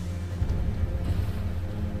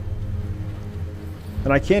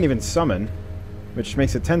 And I can't even summon, which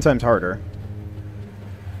makes it 10 times harder.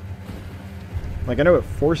 Like, I know it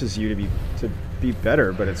forces you to be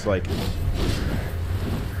better, but it's like...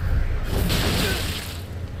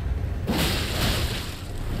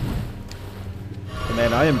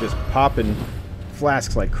 Man, I am just popping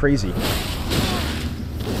flasks like crazy.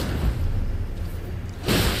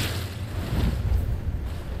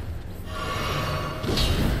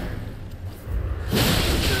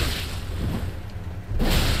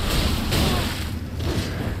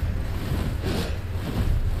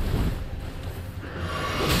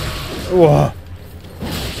 Whoa.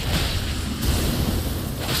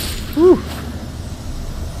 Whew.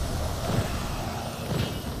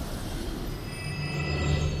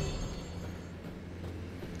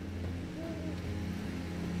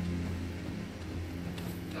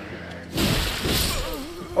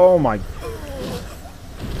 Oh my.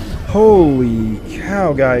 Holy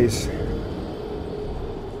cow, guys.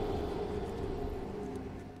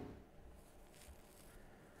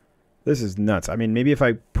 This is nuts. I mean, maybe if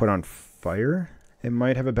I put on fire, it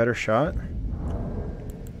might have a better shot.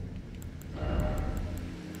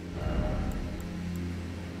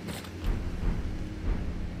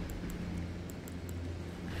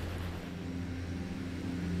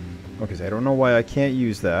 Okay, so I don't know why I can't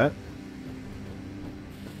use that.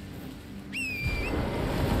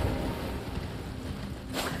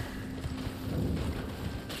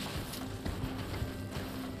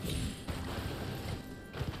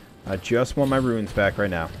 I just want my runes back right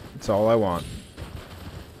now. That's all I want.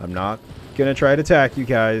 I'm not gonna try to attack you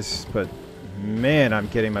guys, but man, I'm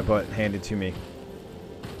getting my butt handed to me.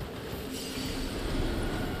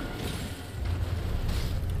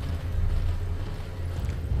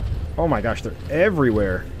 Oh my gosh, they're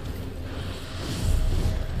everywhere.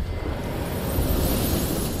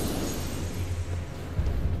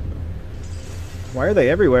 Why are they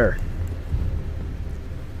everywhere?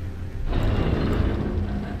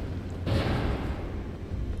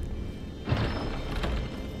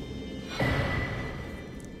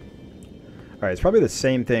 Alright, it's probably the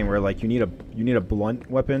same thing where like you need a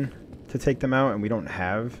blunt weapon to take them out, and we don't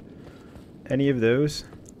have any of those.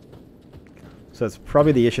 So that's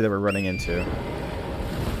probably the issue that we're running into.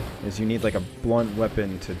 Is you need like a blunt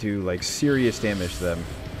weapon to do like serious damage to them.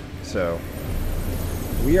 So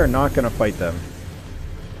We are not going to fight them.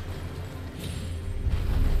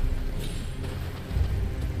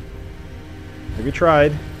 We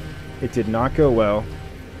tried. It did not go well.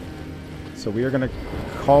 So we are going to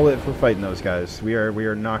call it for fighting those guys. We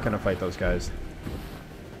are not going to fight those guys.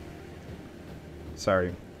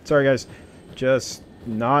 Sorry. Sorry, guys. Just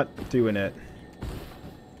not doing it.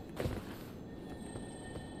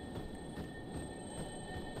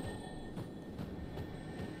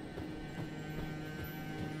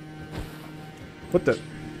 What the...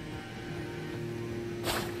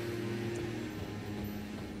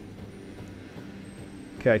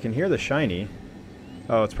 Okay, I can hear the shiny.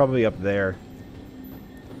 Oh, it's probably up there.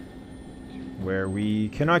 Where we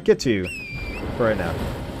cannot get to for right now.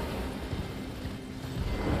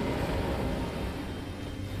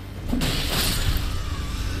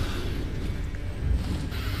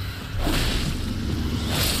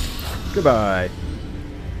 Goodbye.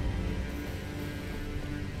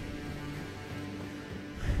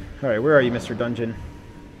 Alright, where are you, Mr. Dungeon?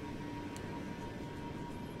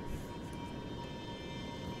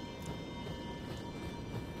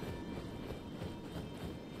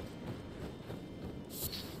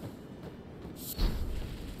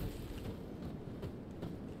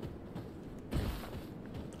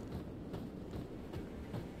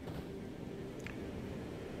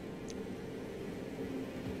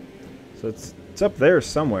 So it's up there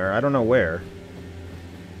somewhere. I don't know where.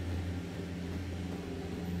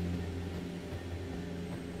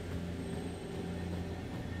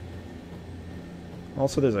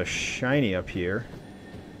 Also, there's a shiny up here.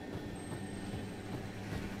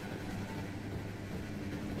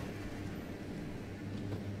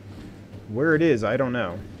 Where it is, I don't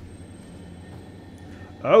know.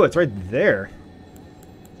 Oh, it's right there.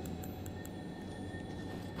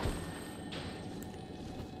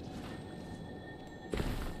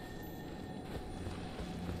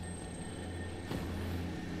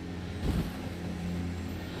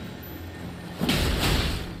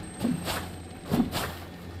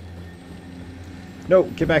 No,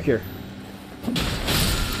 get back here.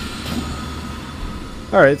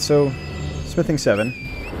 Alright, so smithing 7.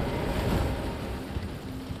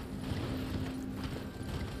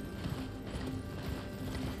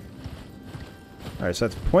 Alright, so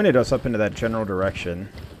that's pointed us up into that general direction.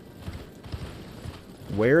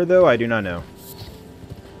 Where, though, I do not know.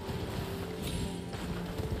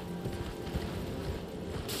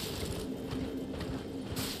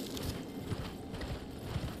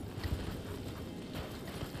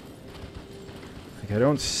 I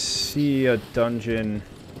don't see a dungeon.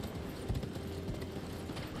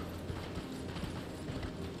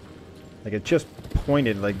 Like, it just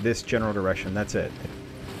pointed like this general direction. That's it.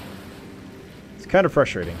 It's kind of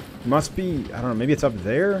frustrating. Must be, I don't know, maybe it's up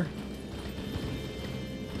there?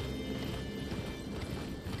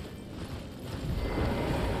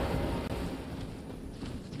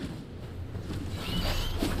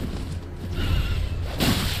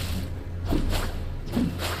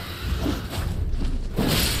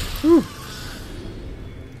 Whew.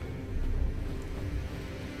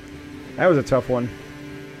 That was a tough one.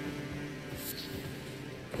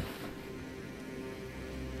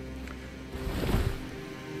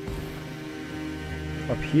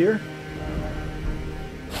 Up here?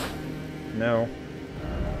 No.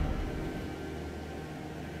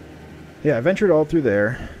 Yeah, I ventured all through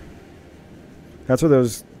there. That's where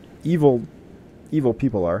those evil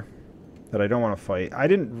people are that I don't want to fight. I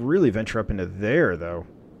didn't really venture up into there, though.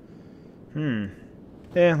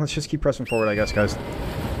 Yeah, let's just keep pressing forward, I guess, guys.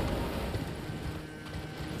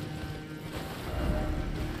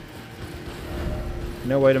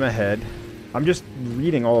 No item ahead. I'm just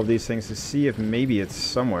reading all of these things to see if maybe it's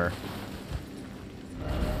somewhere.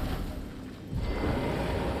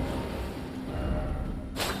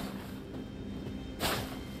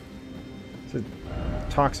 It's a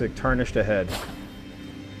toxic, tarnished ahead.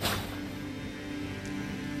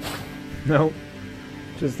 Nope.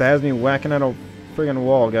 Just has me whacking at a friggin'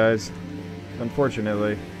 wall, guys.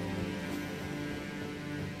 Unfortunately.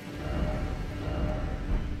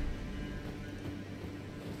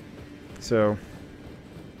 So,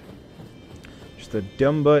 just a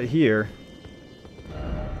dumb butt here.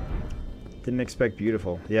 Didn't expect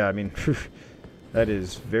beautiful. Yeah, I mean, that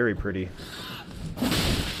is very pretty.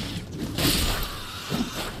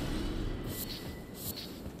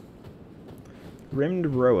 Rimmed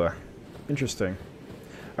Roa. Interesting.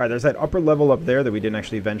 Alright, there's that upper level up there that we didn't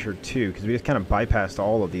actually venture to, because we just kind of bypassed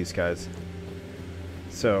all of these guys.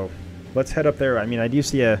 So, let's head up there. I mean, I do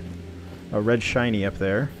see a red shiny up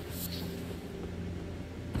there.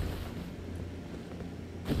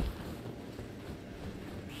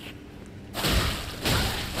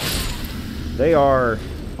 they are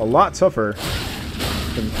a lot tougher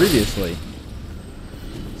than previously.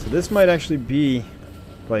 So this might actually be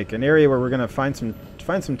like an area where we're gonna find some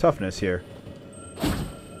toughness here.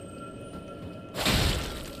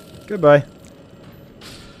 Goodbye.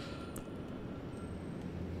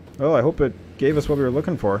 Well, I hope it gave us what we were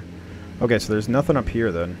looking for. Okay, so there's nothing up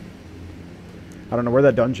here then. I don't know where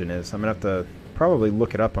that dungeon is. I'm gonna have to probably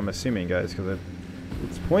look it up, I'm assuming, guys, because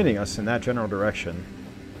it's pointing us in that general direction.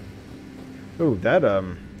 Ooh, that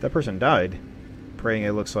person died. Praying,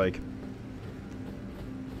 it looks like.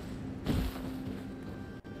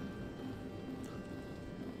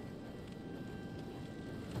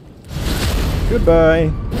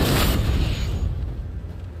 Goodbye.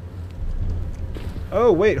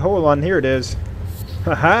 Oh, wait, hold on. Here it is.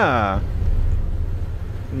 Haha.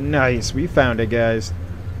 Nice. We found it, guys.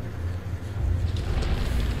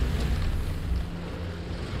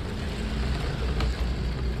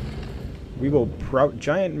 We will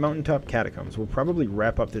giant mountaintop catacombs. We'll probably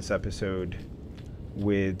wrap up this episode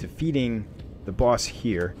with defeating the boss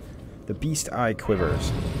here. The Beast Eye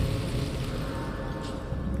Quivers.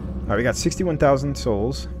 Alright, we got 61,000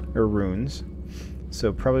 souls, or runes.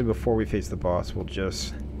 So probably before we face the boss, we'll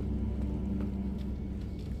just...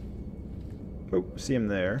 Oh, see him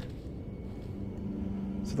there.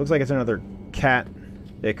 So it looks like it's another cat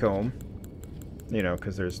icomb. You know,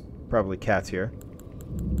 because there's probably cats here.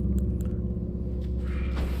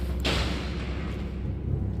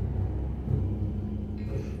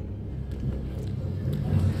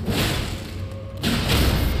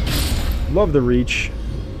 Love the reach.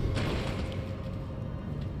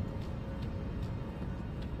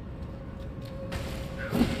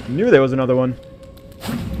 Knew there was another one.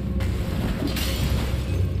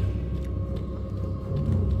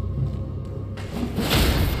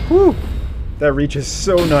 Whew! That reach is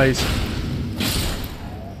so nice.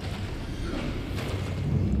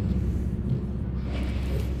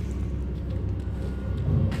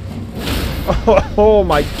 Oh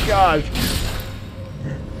my gosh!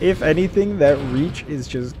 If anything, that reach is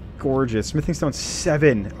just gorgeous. Smithing Stone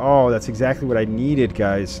 7. Oh, that's exactly what I needed,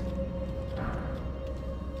 guys.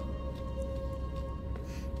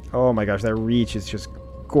 Oh my gosh, that reach is just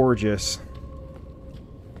gorgeous.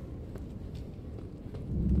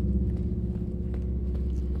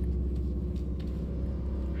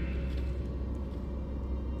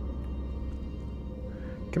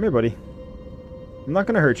 Come here, buddy. I'm not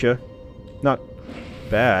gonna hurt you. Not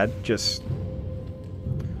bad, just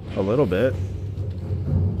a little bit.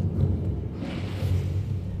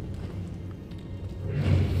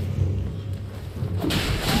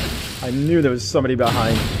 I knew there was somebody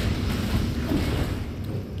behind.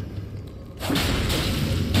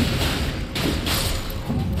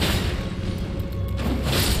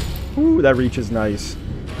 Ooh, that reach is nice.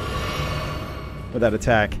 With that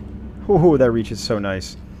attack. Ooh, that reach is so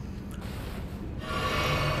nice.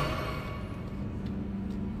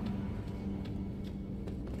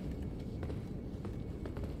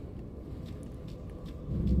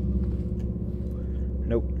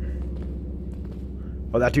 Nope.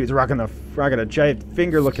 Oh, that dude's rocking a giant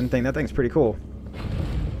finger-looking thing. That thing's pretty cool.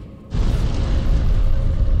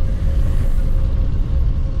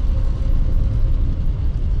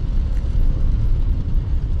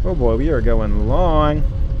 Oh boy, we are going long.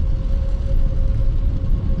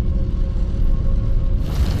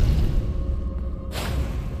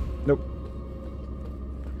 Nope.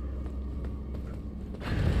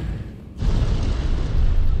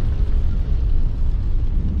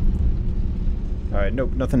 Alright,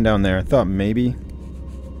 nope, nothing down there. I thought maybe.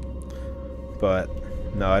 But,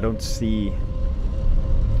 no, I don't see...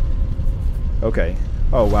 Okay.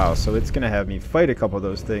 Oh, wow, so it's gonna have me fight a couple of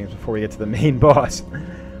those things before we get to the main boss.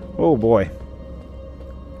 Oh, boy.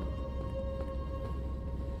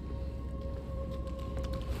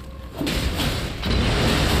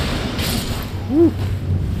 Woo.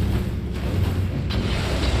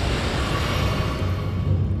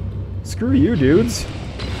 Screw you, dudes.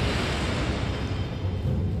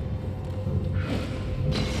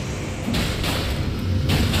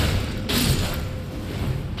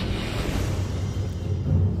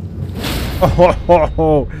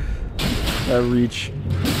 Oh, that reach.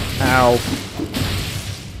 Ow.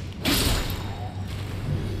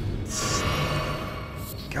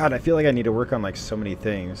 God, I feel like I need to work on like so many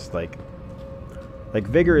things. Like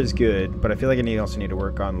vigor is good, but I feel like I also need to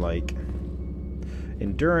work on like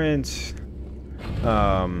endurance,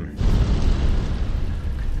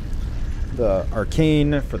 the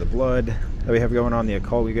arcane for the blood that we have going on, the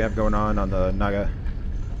occult we have going on the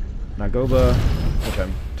Nagoba, which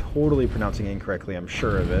I'm totally pronouncing incorrectly, I'm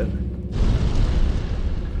sure of it.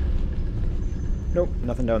 Nope,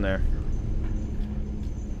 nothing down there.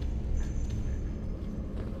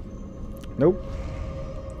 Nope.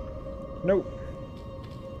 Nope.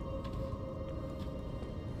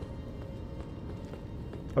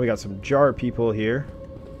 Oh, we got some jar people here.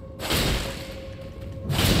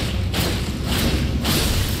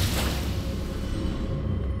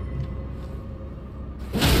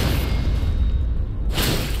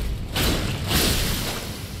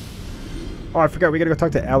 Oh, I forgot. We gotta go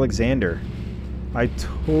talk to Alexander. I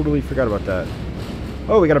totally forgot about that.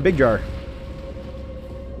 Oh, we got a big jar.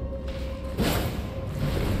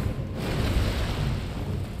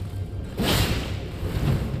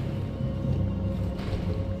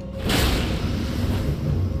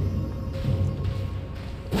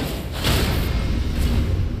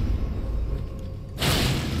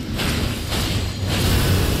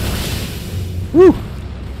 Woo!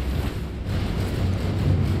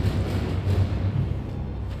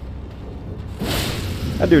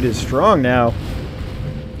 That dude is strong now.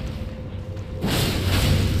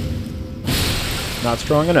 Not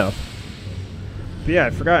strong enough. But yeah,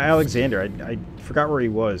 I forgot Alexander. I forgot where he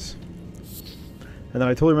was. And then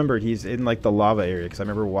I totally remembered he's in like the lava area because I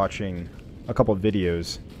remember watching a couple of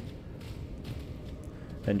videos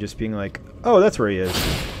and just being like, oh, that's where he is.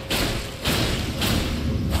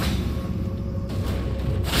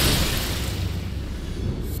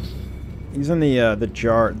 He's in the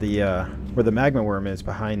jar, where the magma worm is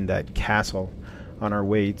behind that castle on our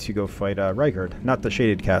way to go fight Rykard. Not the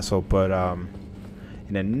shaded castle, but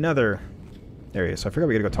in another area. So I forgot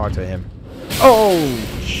we gotta go talk to him. Oh,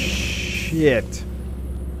 shit.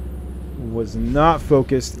 Was not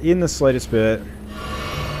focused in the slightest bit.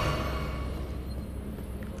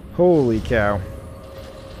 Holy cow.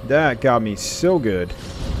 That got me so good.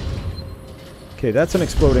 Okay, that's an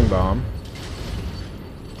exploding bomb.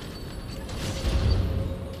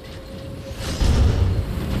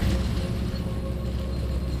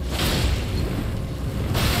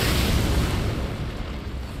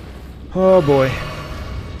 Oh boy.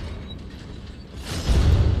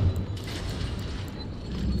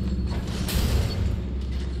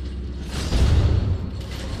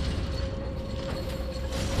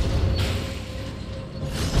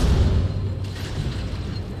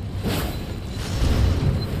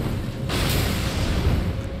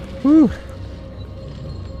 Whew.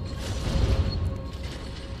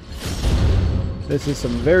 This is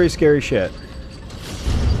some very scary shit.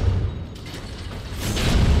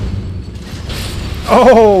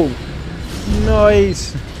 Oh!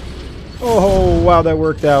 Nice! Oh, wow, that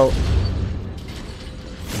worked out.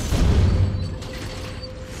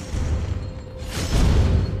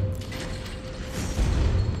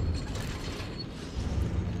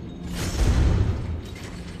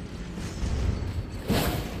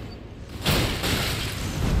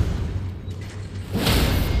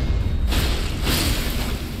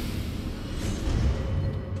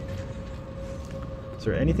 Is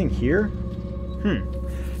there anything here?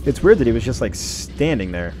 It's weird that he was just like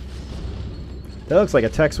standing there. That looks like a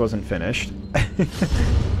text wasn't finished.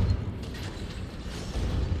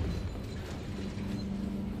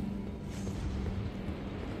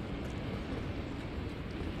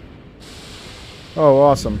 Oh,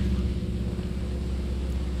 awesome.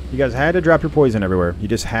 You guys had to drop your poison everywhere. You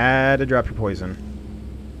just had to drop your poison.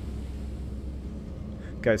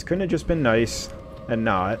 Guys, couldn't have just been nice and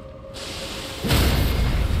not.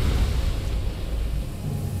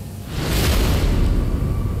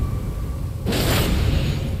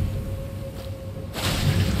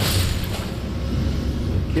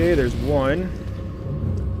 Okay, there's one.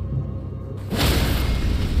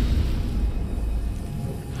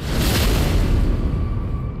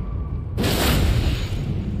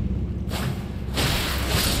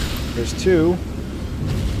 There's two.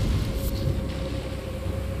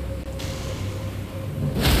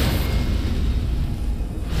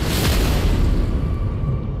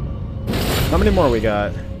 How many more we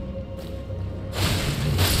got?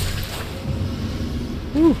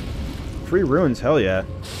 Whew. 3 runes, hell yeah.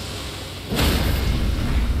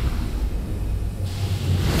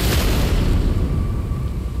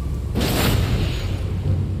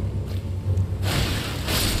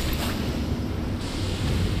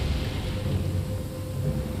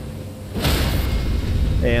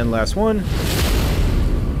 And last one.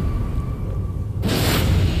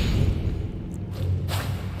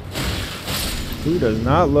 Who does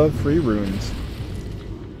not love free runes?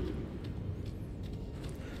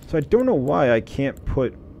 So I don't know why I can't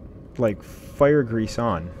put, like, fire grease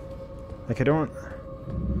on. Like, I don't...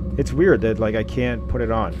 It's weird that, like, I can't put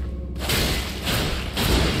it on.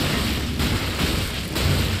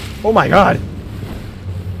 Oh my god!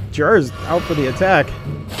 Jar's out for the attack.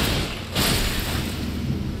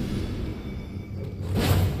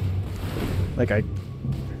 Like, I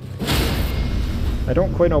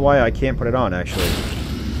don't quite know why I can't put it on, actually.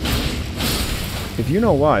 If you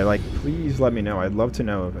know why, like, please let me know. I'd love to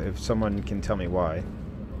know if someone can tell me why.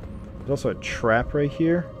 There's also a trap right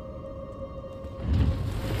here.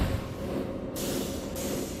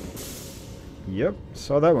 Yep,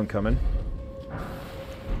 saw that one coming.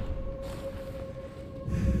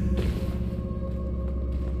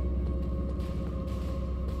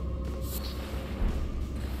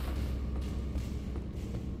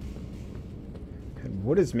 And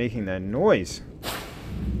what is making that noise?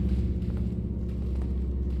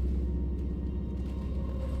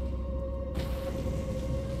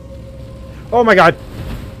 Oh my god!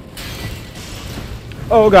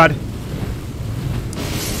 Oh god!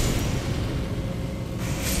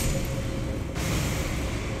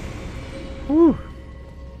 Whew.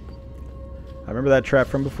 I remember that trap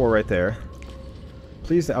from before right there.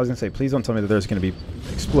 Please, I was gonna say, please don't tell me that there's gonna be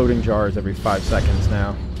exploding jars every 5 seconds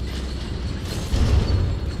now.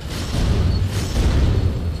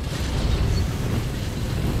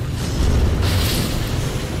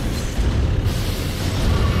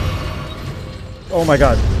 Oh my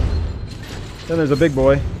god. Then there's a big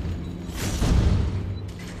boy.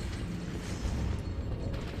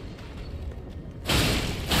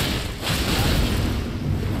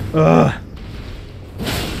 Ugh.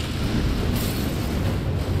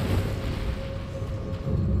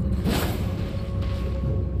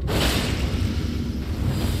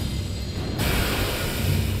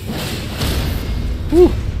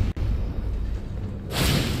 Whew.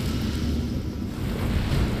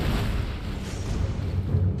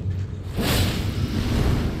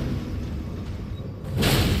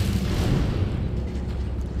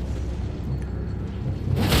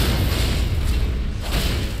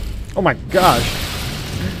 Oh my gosh.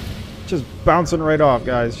 Just bouncing right off,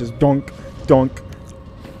 guys. Just dunk, dunk.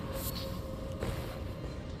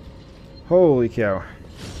 Holy cow.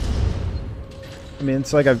 I mean,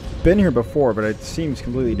 it's like I've been here before, but it seems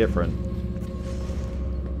completely different.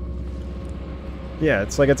 Yeah,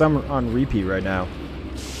 it's like it's on repeat right now.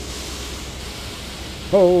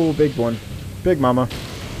 Oh, big one. Big mama.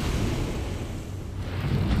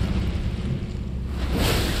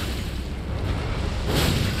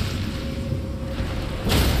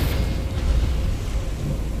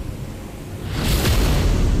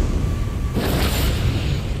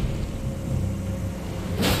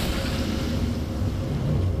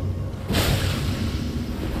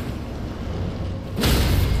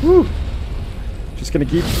 Woo! Just gonna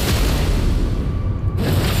keep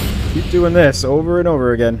doing this over and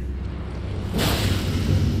over again.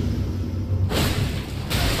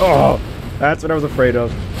 Oh, that's what I was afraid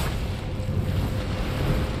of.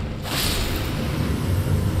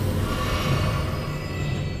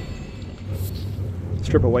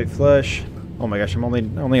 Strip of white flesh. Oh my gosh, I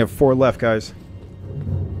only have 4 left, guys.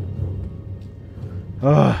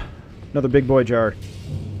 Ah, another big boy jar.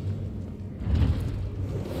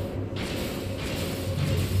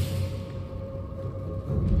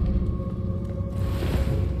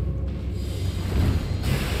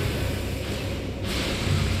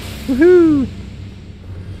 Woohoo!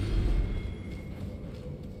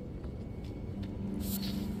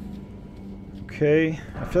 Okay,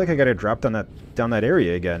 I feel like I gotta drop down that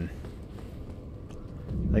area again.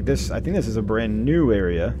 Like this, I think this is a brand new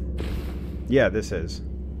area. Yeah, this is.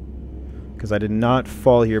 Because I did not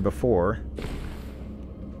fall here before.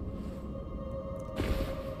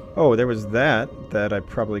 Oh, there was that I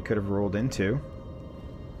probably could have rolled into.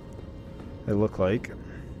 It looked like.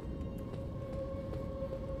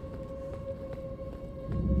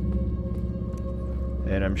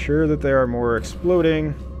 And I'm sure that there are more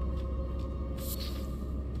exploding.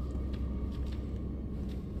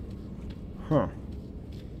 Huh.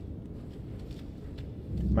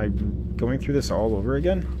 Am I going through this all over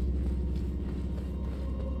again?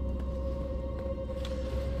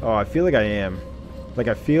 Oh, I feel like I am. Like,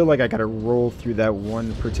 I feel like I gotta roll through that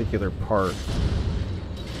one particular part.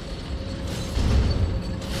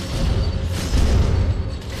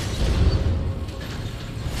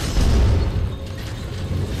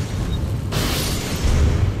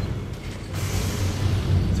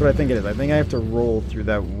 That's what I think it is. I think I have to roll through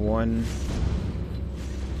that one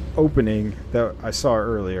opening that I saw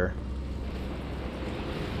earlier.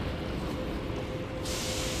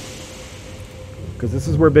 Because this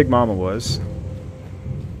is where Big Mama was.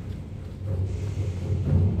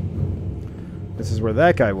 This is where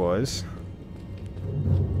that guy was.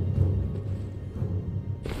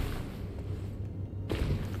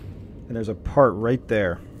 And there's a part right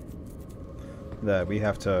there. that we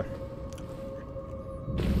have to...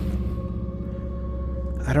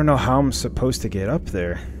 I don't know how I'm supposed to get up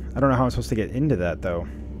there. I don't know how I'm supposed to get into that, though.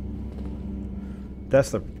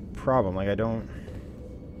 That's the problem. Like, I don't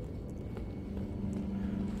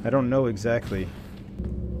know exactly.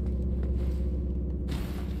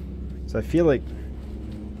 So I feel like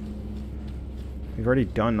we've already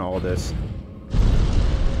done all this.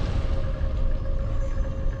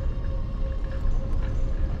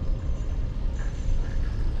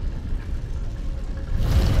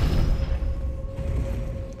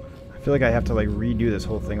 I feel like I have to like redo this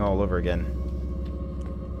whole thing all over again.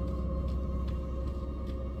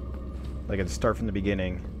 Like I'd start from the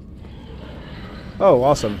beginning. Oh,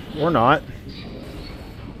 awesome. Or not.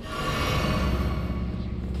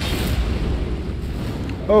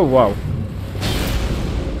 Oh, wow.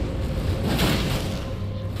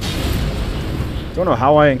 Don't know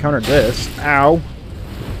how I encountered this. Ow.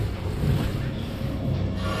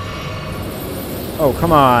 Oh,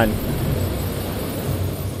 come on.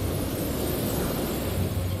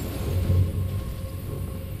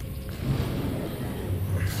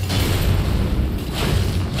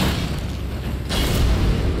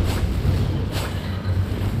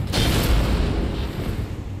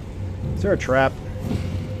 Is there a trap?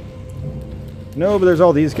 No, but there's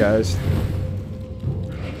all these guys.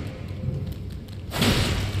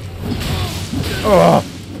 Oh!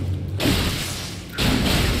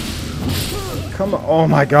 Come on. Oh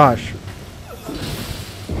my gosh.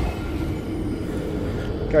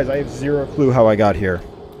 Guys, I have zero clue how I got here.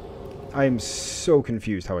 I am so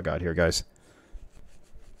confused how I got here, guys.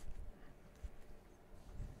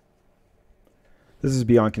 This is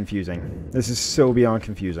beyond confusing. This is so beyond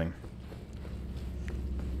confusing.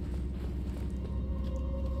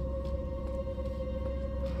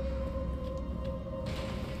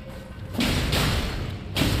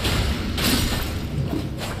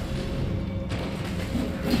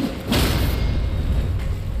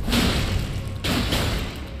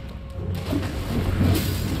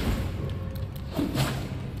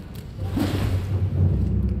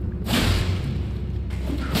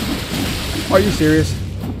 Are you serious?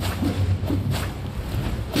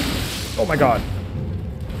 Oh my god.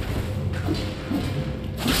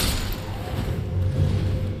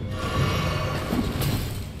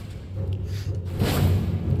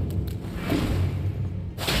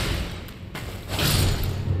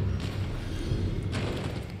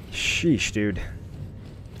 Sheesh, dude.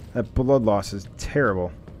 That blood loss is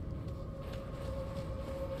terrible.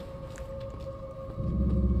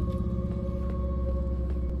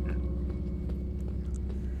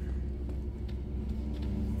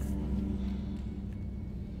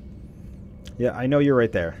 Yeah, I know you're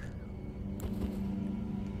right there.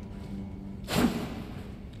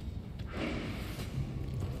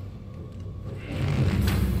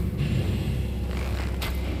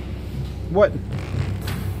 What?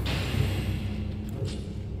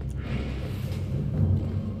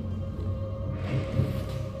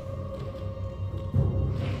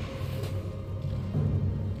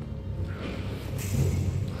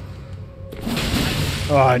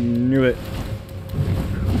 Oh, I knew it.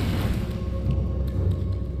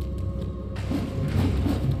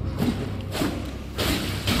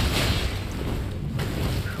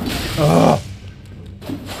 Ugh.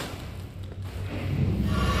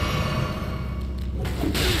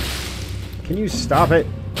 Can you stop it?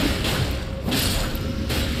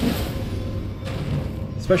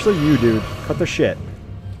 Especially you, dude. Cut the shit.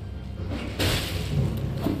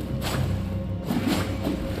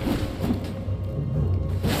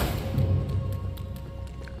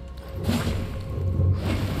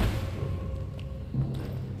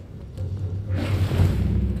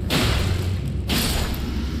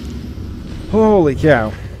 Holy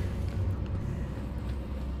cow.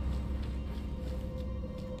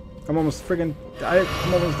 I'm almost friggin'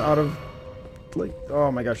 I'm almost out of like,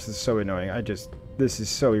 oh my gosh, this is so annoying. This is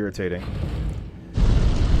so irritating.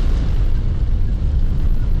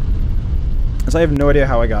 So I have no idea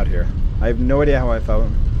how I got here. I have no idea how I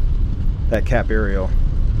found that cap aerial.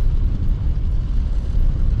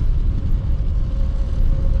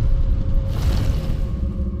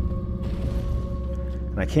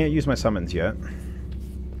 And I can't use my summons yet.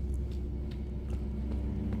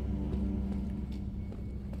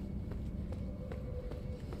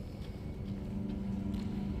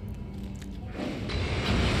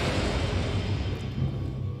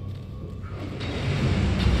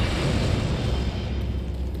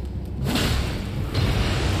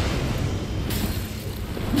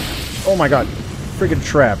 Oh my god, friggin'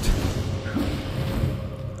 trapped.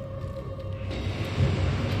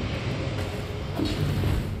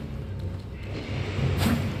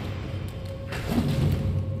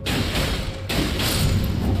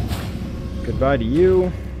 Goodbye to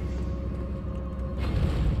you.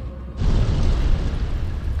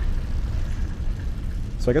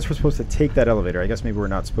 So I guess we're supposed to take that elevator. I guess maybe we're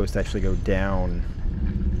not supposed to actually go down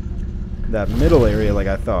that middle area like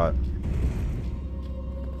I thought.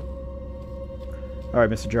 Alright,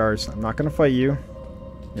 Mr. Jars, I'm not going to fight you.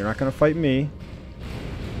 You're not going to fight me.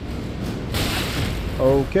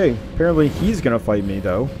 Okay, apparently he's going to fight me,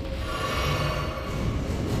 though.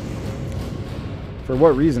 For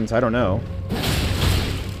what reasons, I don't know.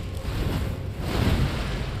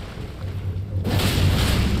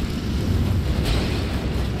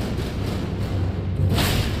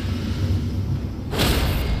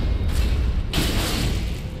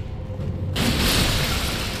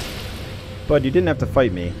 But you didn't have to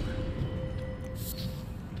fight me.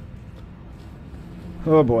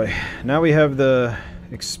 Oh boy. Now we have the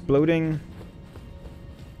exploding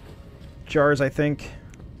jars, I think.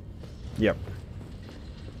 Yep.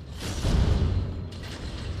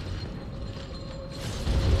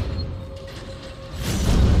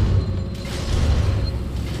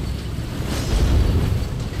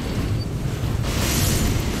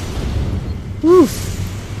 Woo!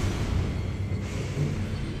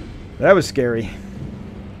 That was scary.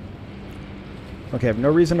 Okay, I have no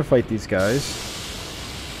reason to fight these guys.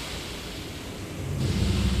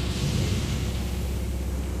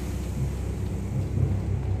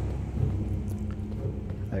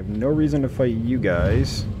 I have no reason to fight you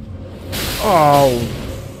guys. Oh!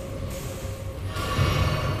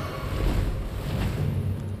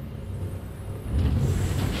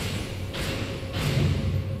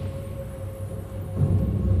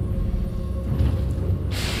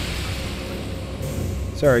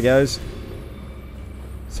 Sorry, guys.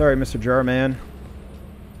 Sorry, Mr. Jarman.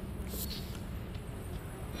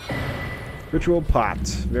 Ritual pot.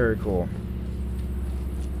 Very cool.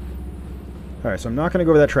 Alright, so I'm not going to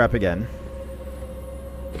go over that trap again.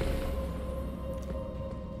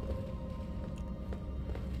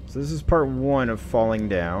 So this is part 1 of falling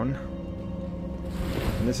down.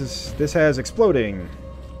 And this has exploding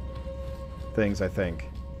things, I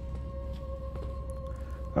think.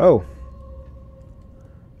 Oh.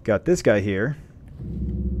 Got this guy here.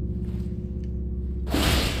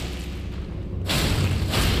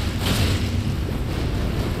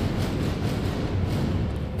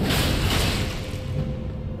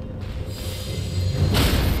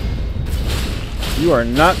 You are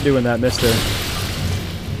not doing that, mister.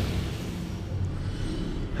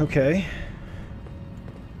 Okay.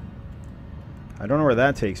 I don't know where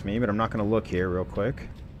that takes me, but I'm not going to look here real quick.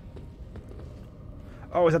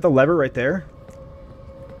 Oh, is that the lever right there?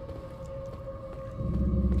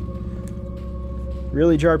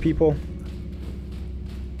 Really, jar people?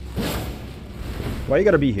 Why you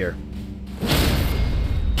gotta be here?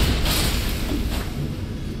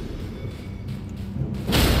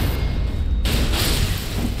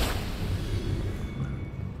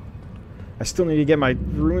 I still need to get my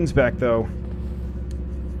runes back, though.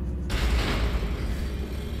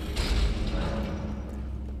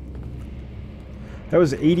 That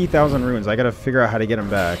was 80,000 runes. I gotta figure out how to get them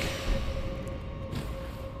back.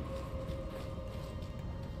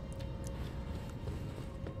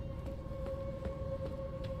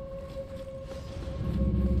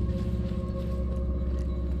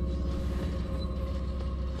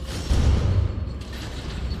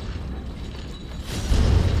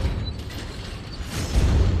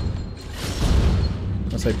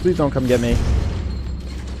 Say, please don't come get me.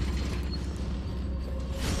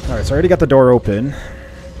 Alright, so I already got the door open.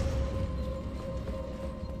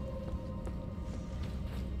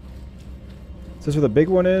 Is this where the big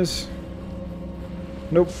one is?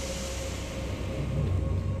 Nope.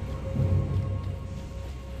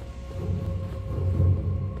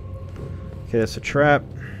 Okay, that's a trap.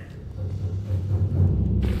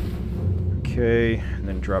 Okay, and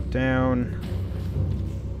then drop down.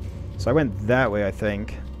 So I went that way, I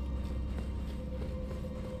think.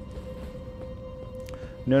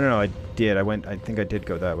 No, I did. I think I did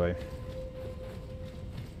go that way.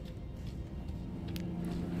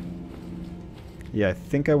 Yeah, I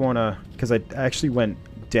think I want to... Because I actually went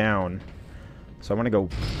down. So I want to go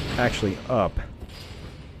actually up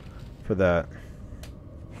for that.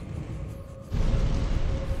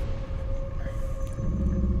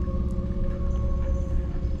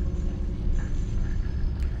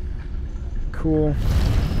 Cool.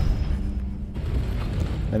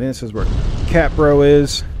 I think this is where Cat Bro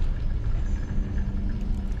is.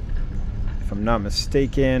 If I'm not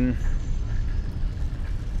mistaken.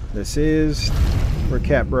 This is where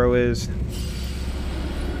Cat Bro is.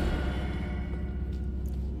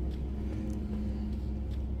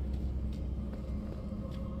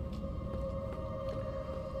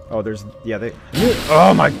 Oh, there's... Yeah, they...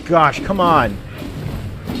 Oh my gosh, come on!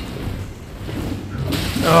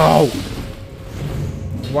 Oh!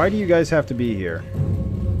 Why do you guys have to be here?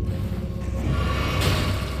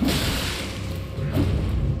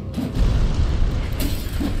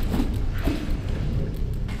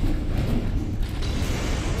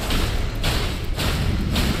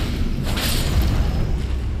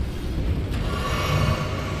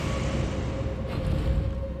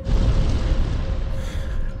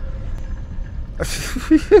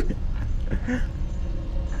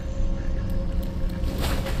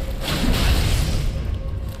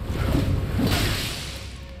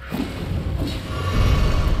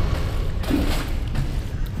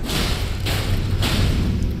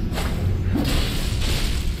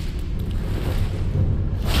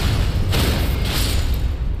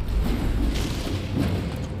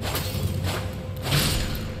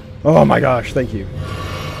 Oh my gosh, thank you.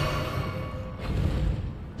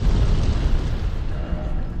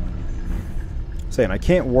 Saying I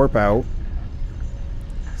can't warp out,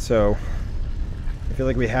 so I feel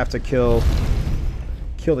like we have to kill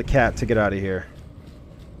the cat to get out of here.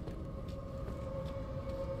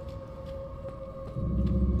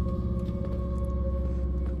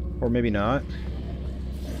 Or maybe not.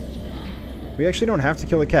 We actually don't have to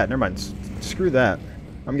kill the cat. Never mind. Screw that.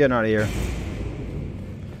 I'm getting out of here.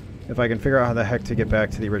 If I can figure out how the heck to get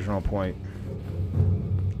back to the original point.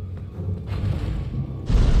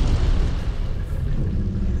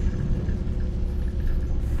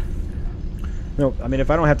 No, I mean, if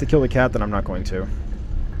I don't have to kill the cat, then I'm not going to.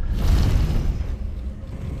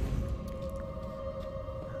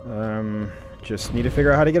 Just need to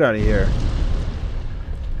figure out how to get out of here.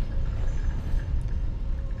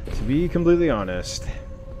 To be completely honest.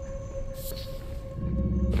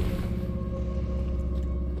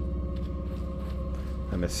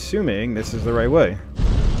 I'm assuming this is the right way.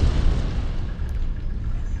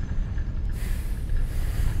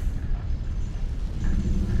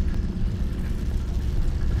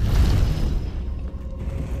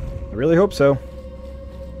 I really hope so.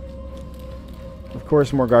 Of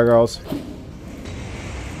course, more gargoyles.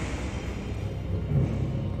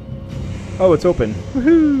 Oh, it's open.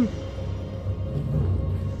 Woohoo!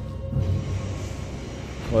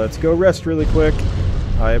 Let's go rest really quick.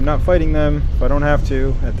 I am not fighting them if I don't have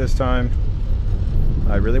to at this time.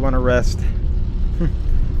 I really want to rest.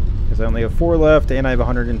 Because I only have 4 left and I have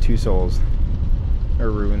 102 souls. Or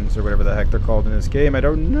runes, or whatever the heck they're called in this game. I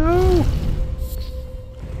don't know!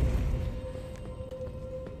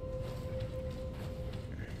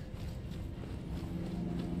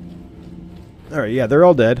 Alright, yeah, they're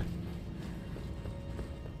all dead.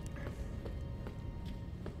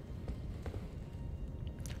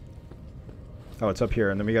 Oh, it's up here,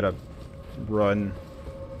 and then we gotta run.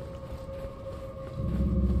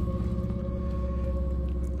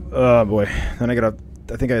 Oh boy. Then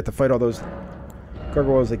I think I have to fight all those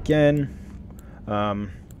gargoyles again. I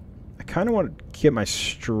kind of want to get my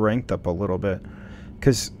strength up a little bit.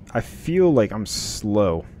 Because I feel like I'm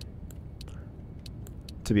slow.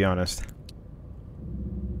 To be honest.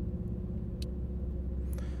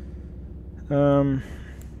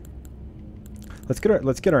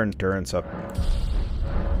 Let's get our endurance up.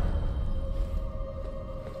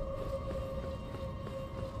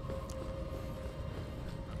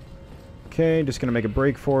 Okay, just gonna make a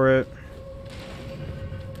break for it.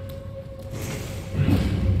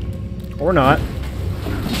 Or not.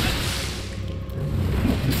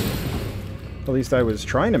 At least I was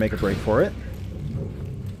trying to make a break for it.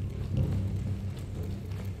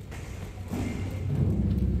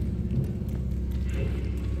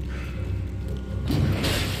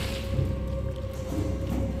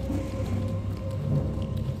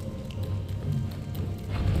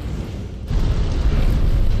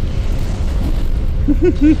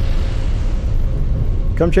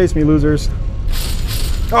 Come chase me, losers.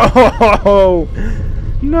 Oh,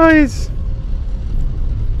 nice.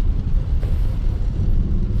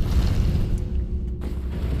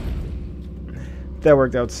 That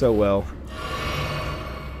worked out so well.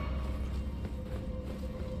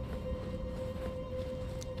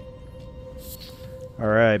 All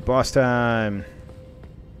right, boss time.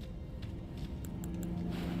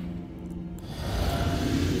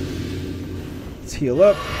 Let's heal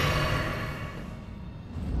up.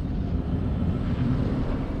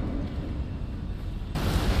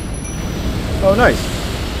 Oh, nice.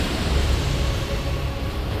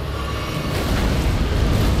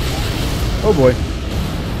 Oh boy.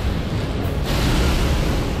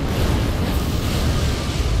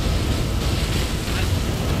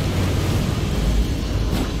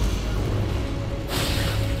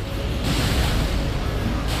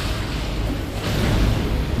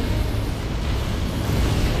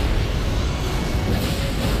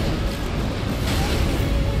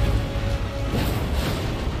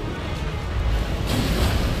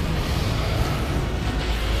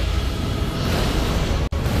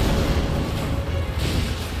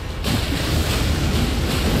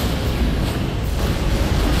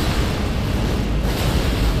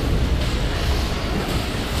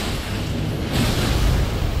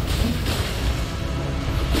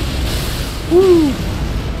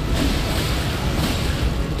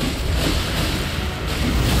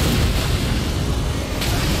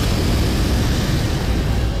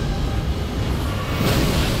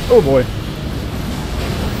 Oh boy.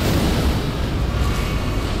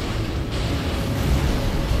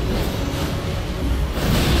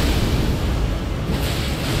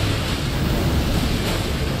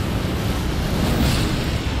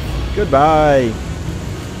 Goodbye.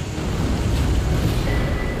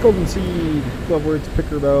 Golden seed, glove words,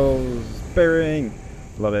 picker bells, bearing.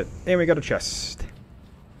 Love it. And we got a chest.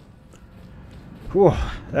 Whew,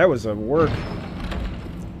 that was a work.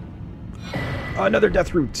 Another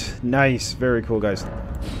death root. Nice. Very cool, guys.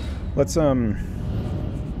 Let's, I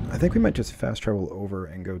think we might just fast travel over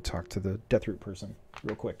and go talk to the death root person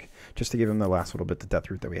real quick. Just to give him the last little bit of death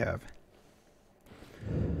root that we have.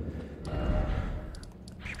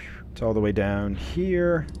 It's all the way down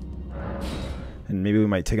here. And maybe we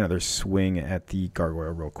might take another swing at the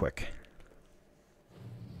gargoyle real quick.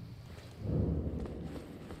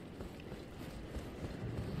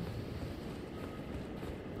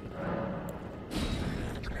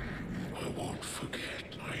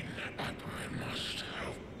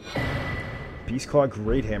 Beast Claw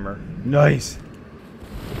Great Hammer. Nice.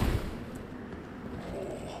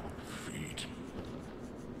 More feet.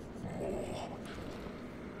 More.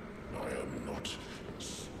 I am not.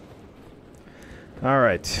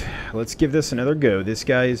 Alright, let's give this another go. This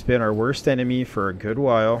guy has been our worst enemy for a good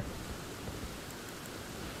while.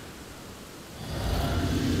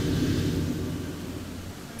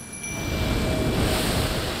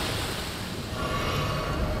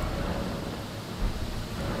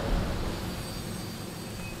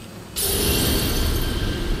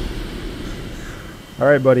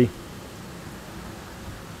 Alright, buddy.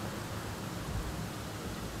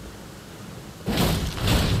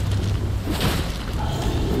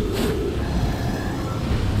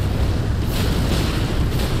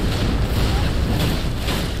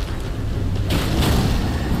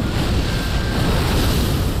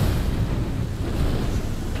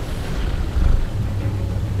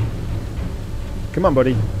 Come on,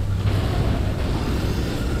 buddy.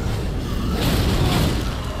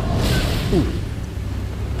 Ooh.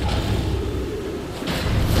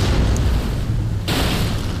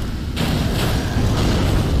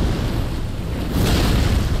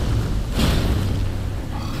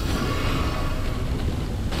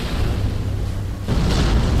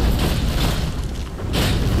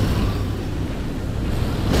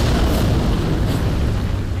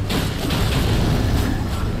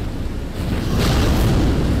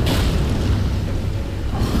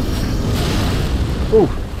 Ooh.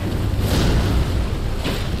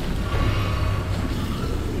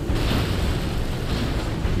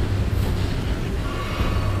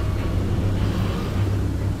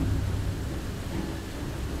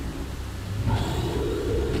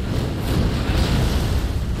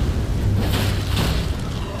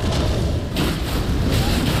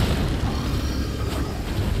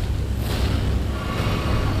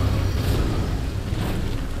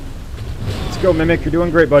 Let's go, Mimic. You're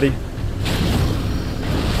doing great, buddy.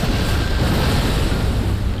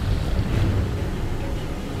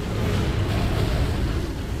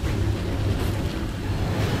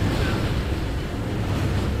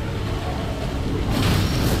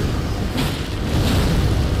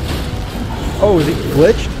 Oh, is it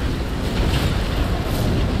glitched?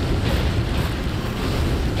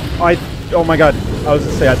 Oh my god. I was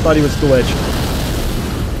gonna say, I thought he was glitched.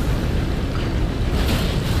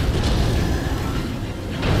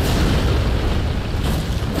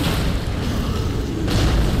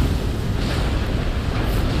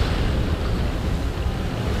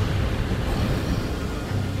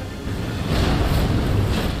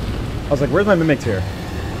 I was like, where's my mimics here?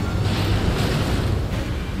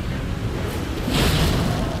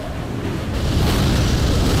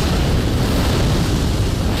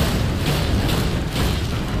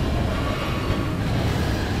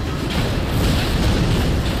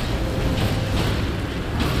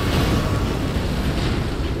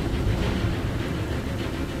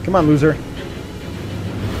 Come on, loser.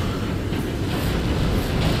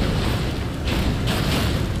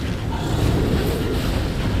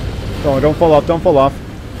 Oh, don't fall off, don't fall off.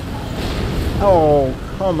 Oh,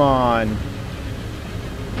 come on.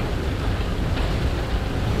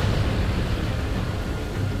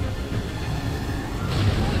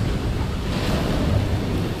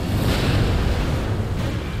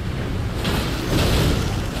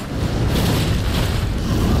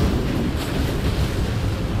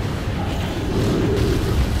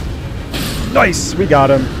 Nice, we got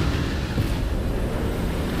him.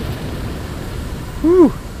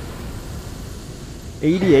 Whew.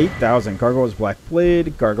 88,000. Gargoyle's Black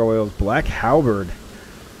Blade. Gargoyle's Black Halberd.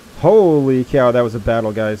 Holy cow, that was a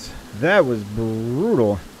battle, guys. That was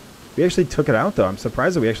brutal. We actually took it out, though. I'm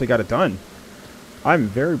surprised that we actually got it done. I'm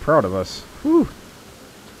very proud of us. Whew.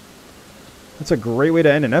 That's a great way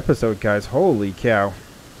to end an episode, guys. Holy cow.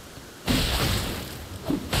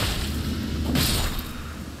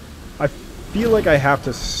 I feel like I have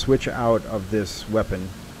to switch out of this weapon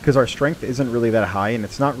because our strength isn't really that high, and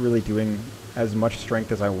it's not really doing as much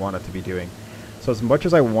strength as I want it to be doing. So as much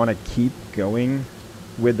as I want to keep going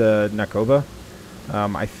with the Nakova,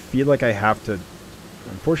 I feel like I have to,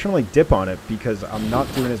 unfortunately, dip on it because I'm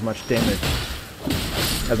not doing as much damage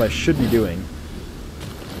as I should be doing.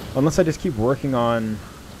 Unless I just keep working on,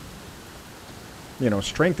 you know,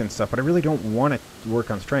 strength and stuff. But I really don't want to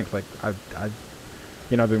work on strength. Like, I've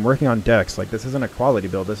been working on dex. Like, this isn't a quality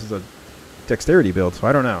build. This is a dexterity build, so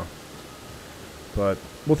I don't know. But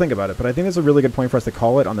we'll think about it. But I think that's a really good point for us to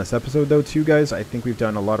call it on this episode, though, too, guys. I think we've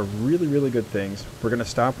done a lot of really, really good things. We're going to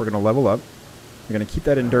stop. We're going to level up. We're going to keep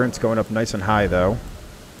that endurance going up nice and high, though.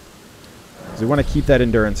 Because we want to keep that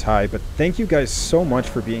endurance high. But thank you guys so much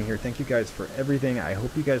for being here. Thank you guys for everything. I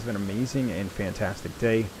hope you guys have an amazing and fantastic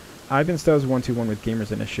day. I've been Stubbs121 with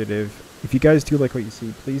Gamers Initiative. If you guys do like what you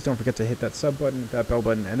see, please don't forget to hit that sub button, that bell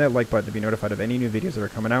button, and that like button to be notified of any new videos that are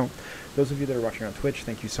coming out. Those of you that are watching on Twitch,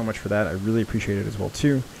 thank you so much for that. I really appreciate it as well,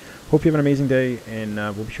 too. Hope you have an amazing day, and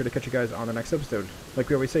we'll be sure to catch you guys on the next episode. Like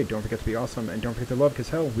we always say, don't forget to be awesome, and don't forget to love, because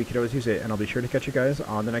hell, we could always use it, and I'll be sure to catch you guys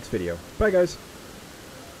on the next video. Bye, guys!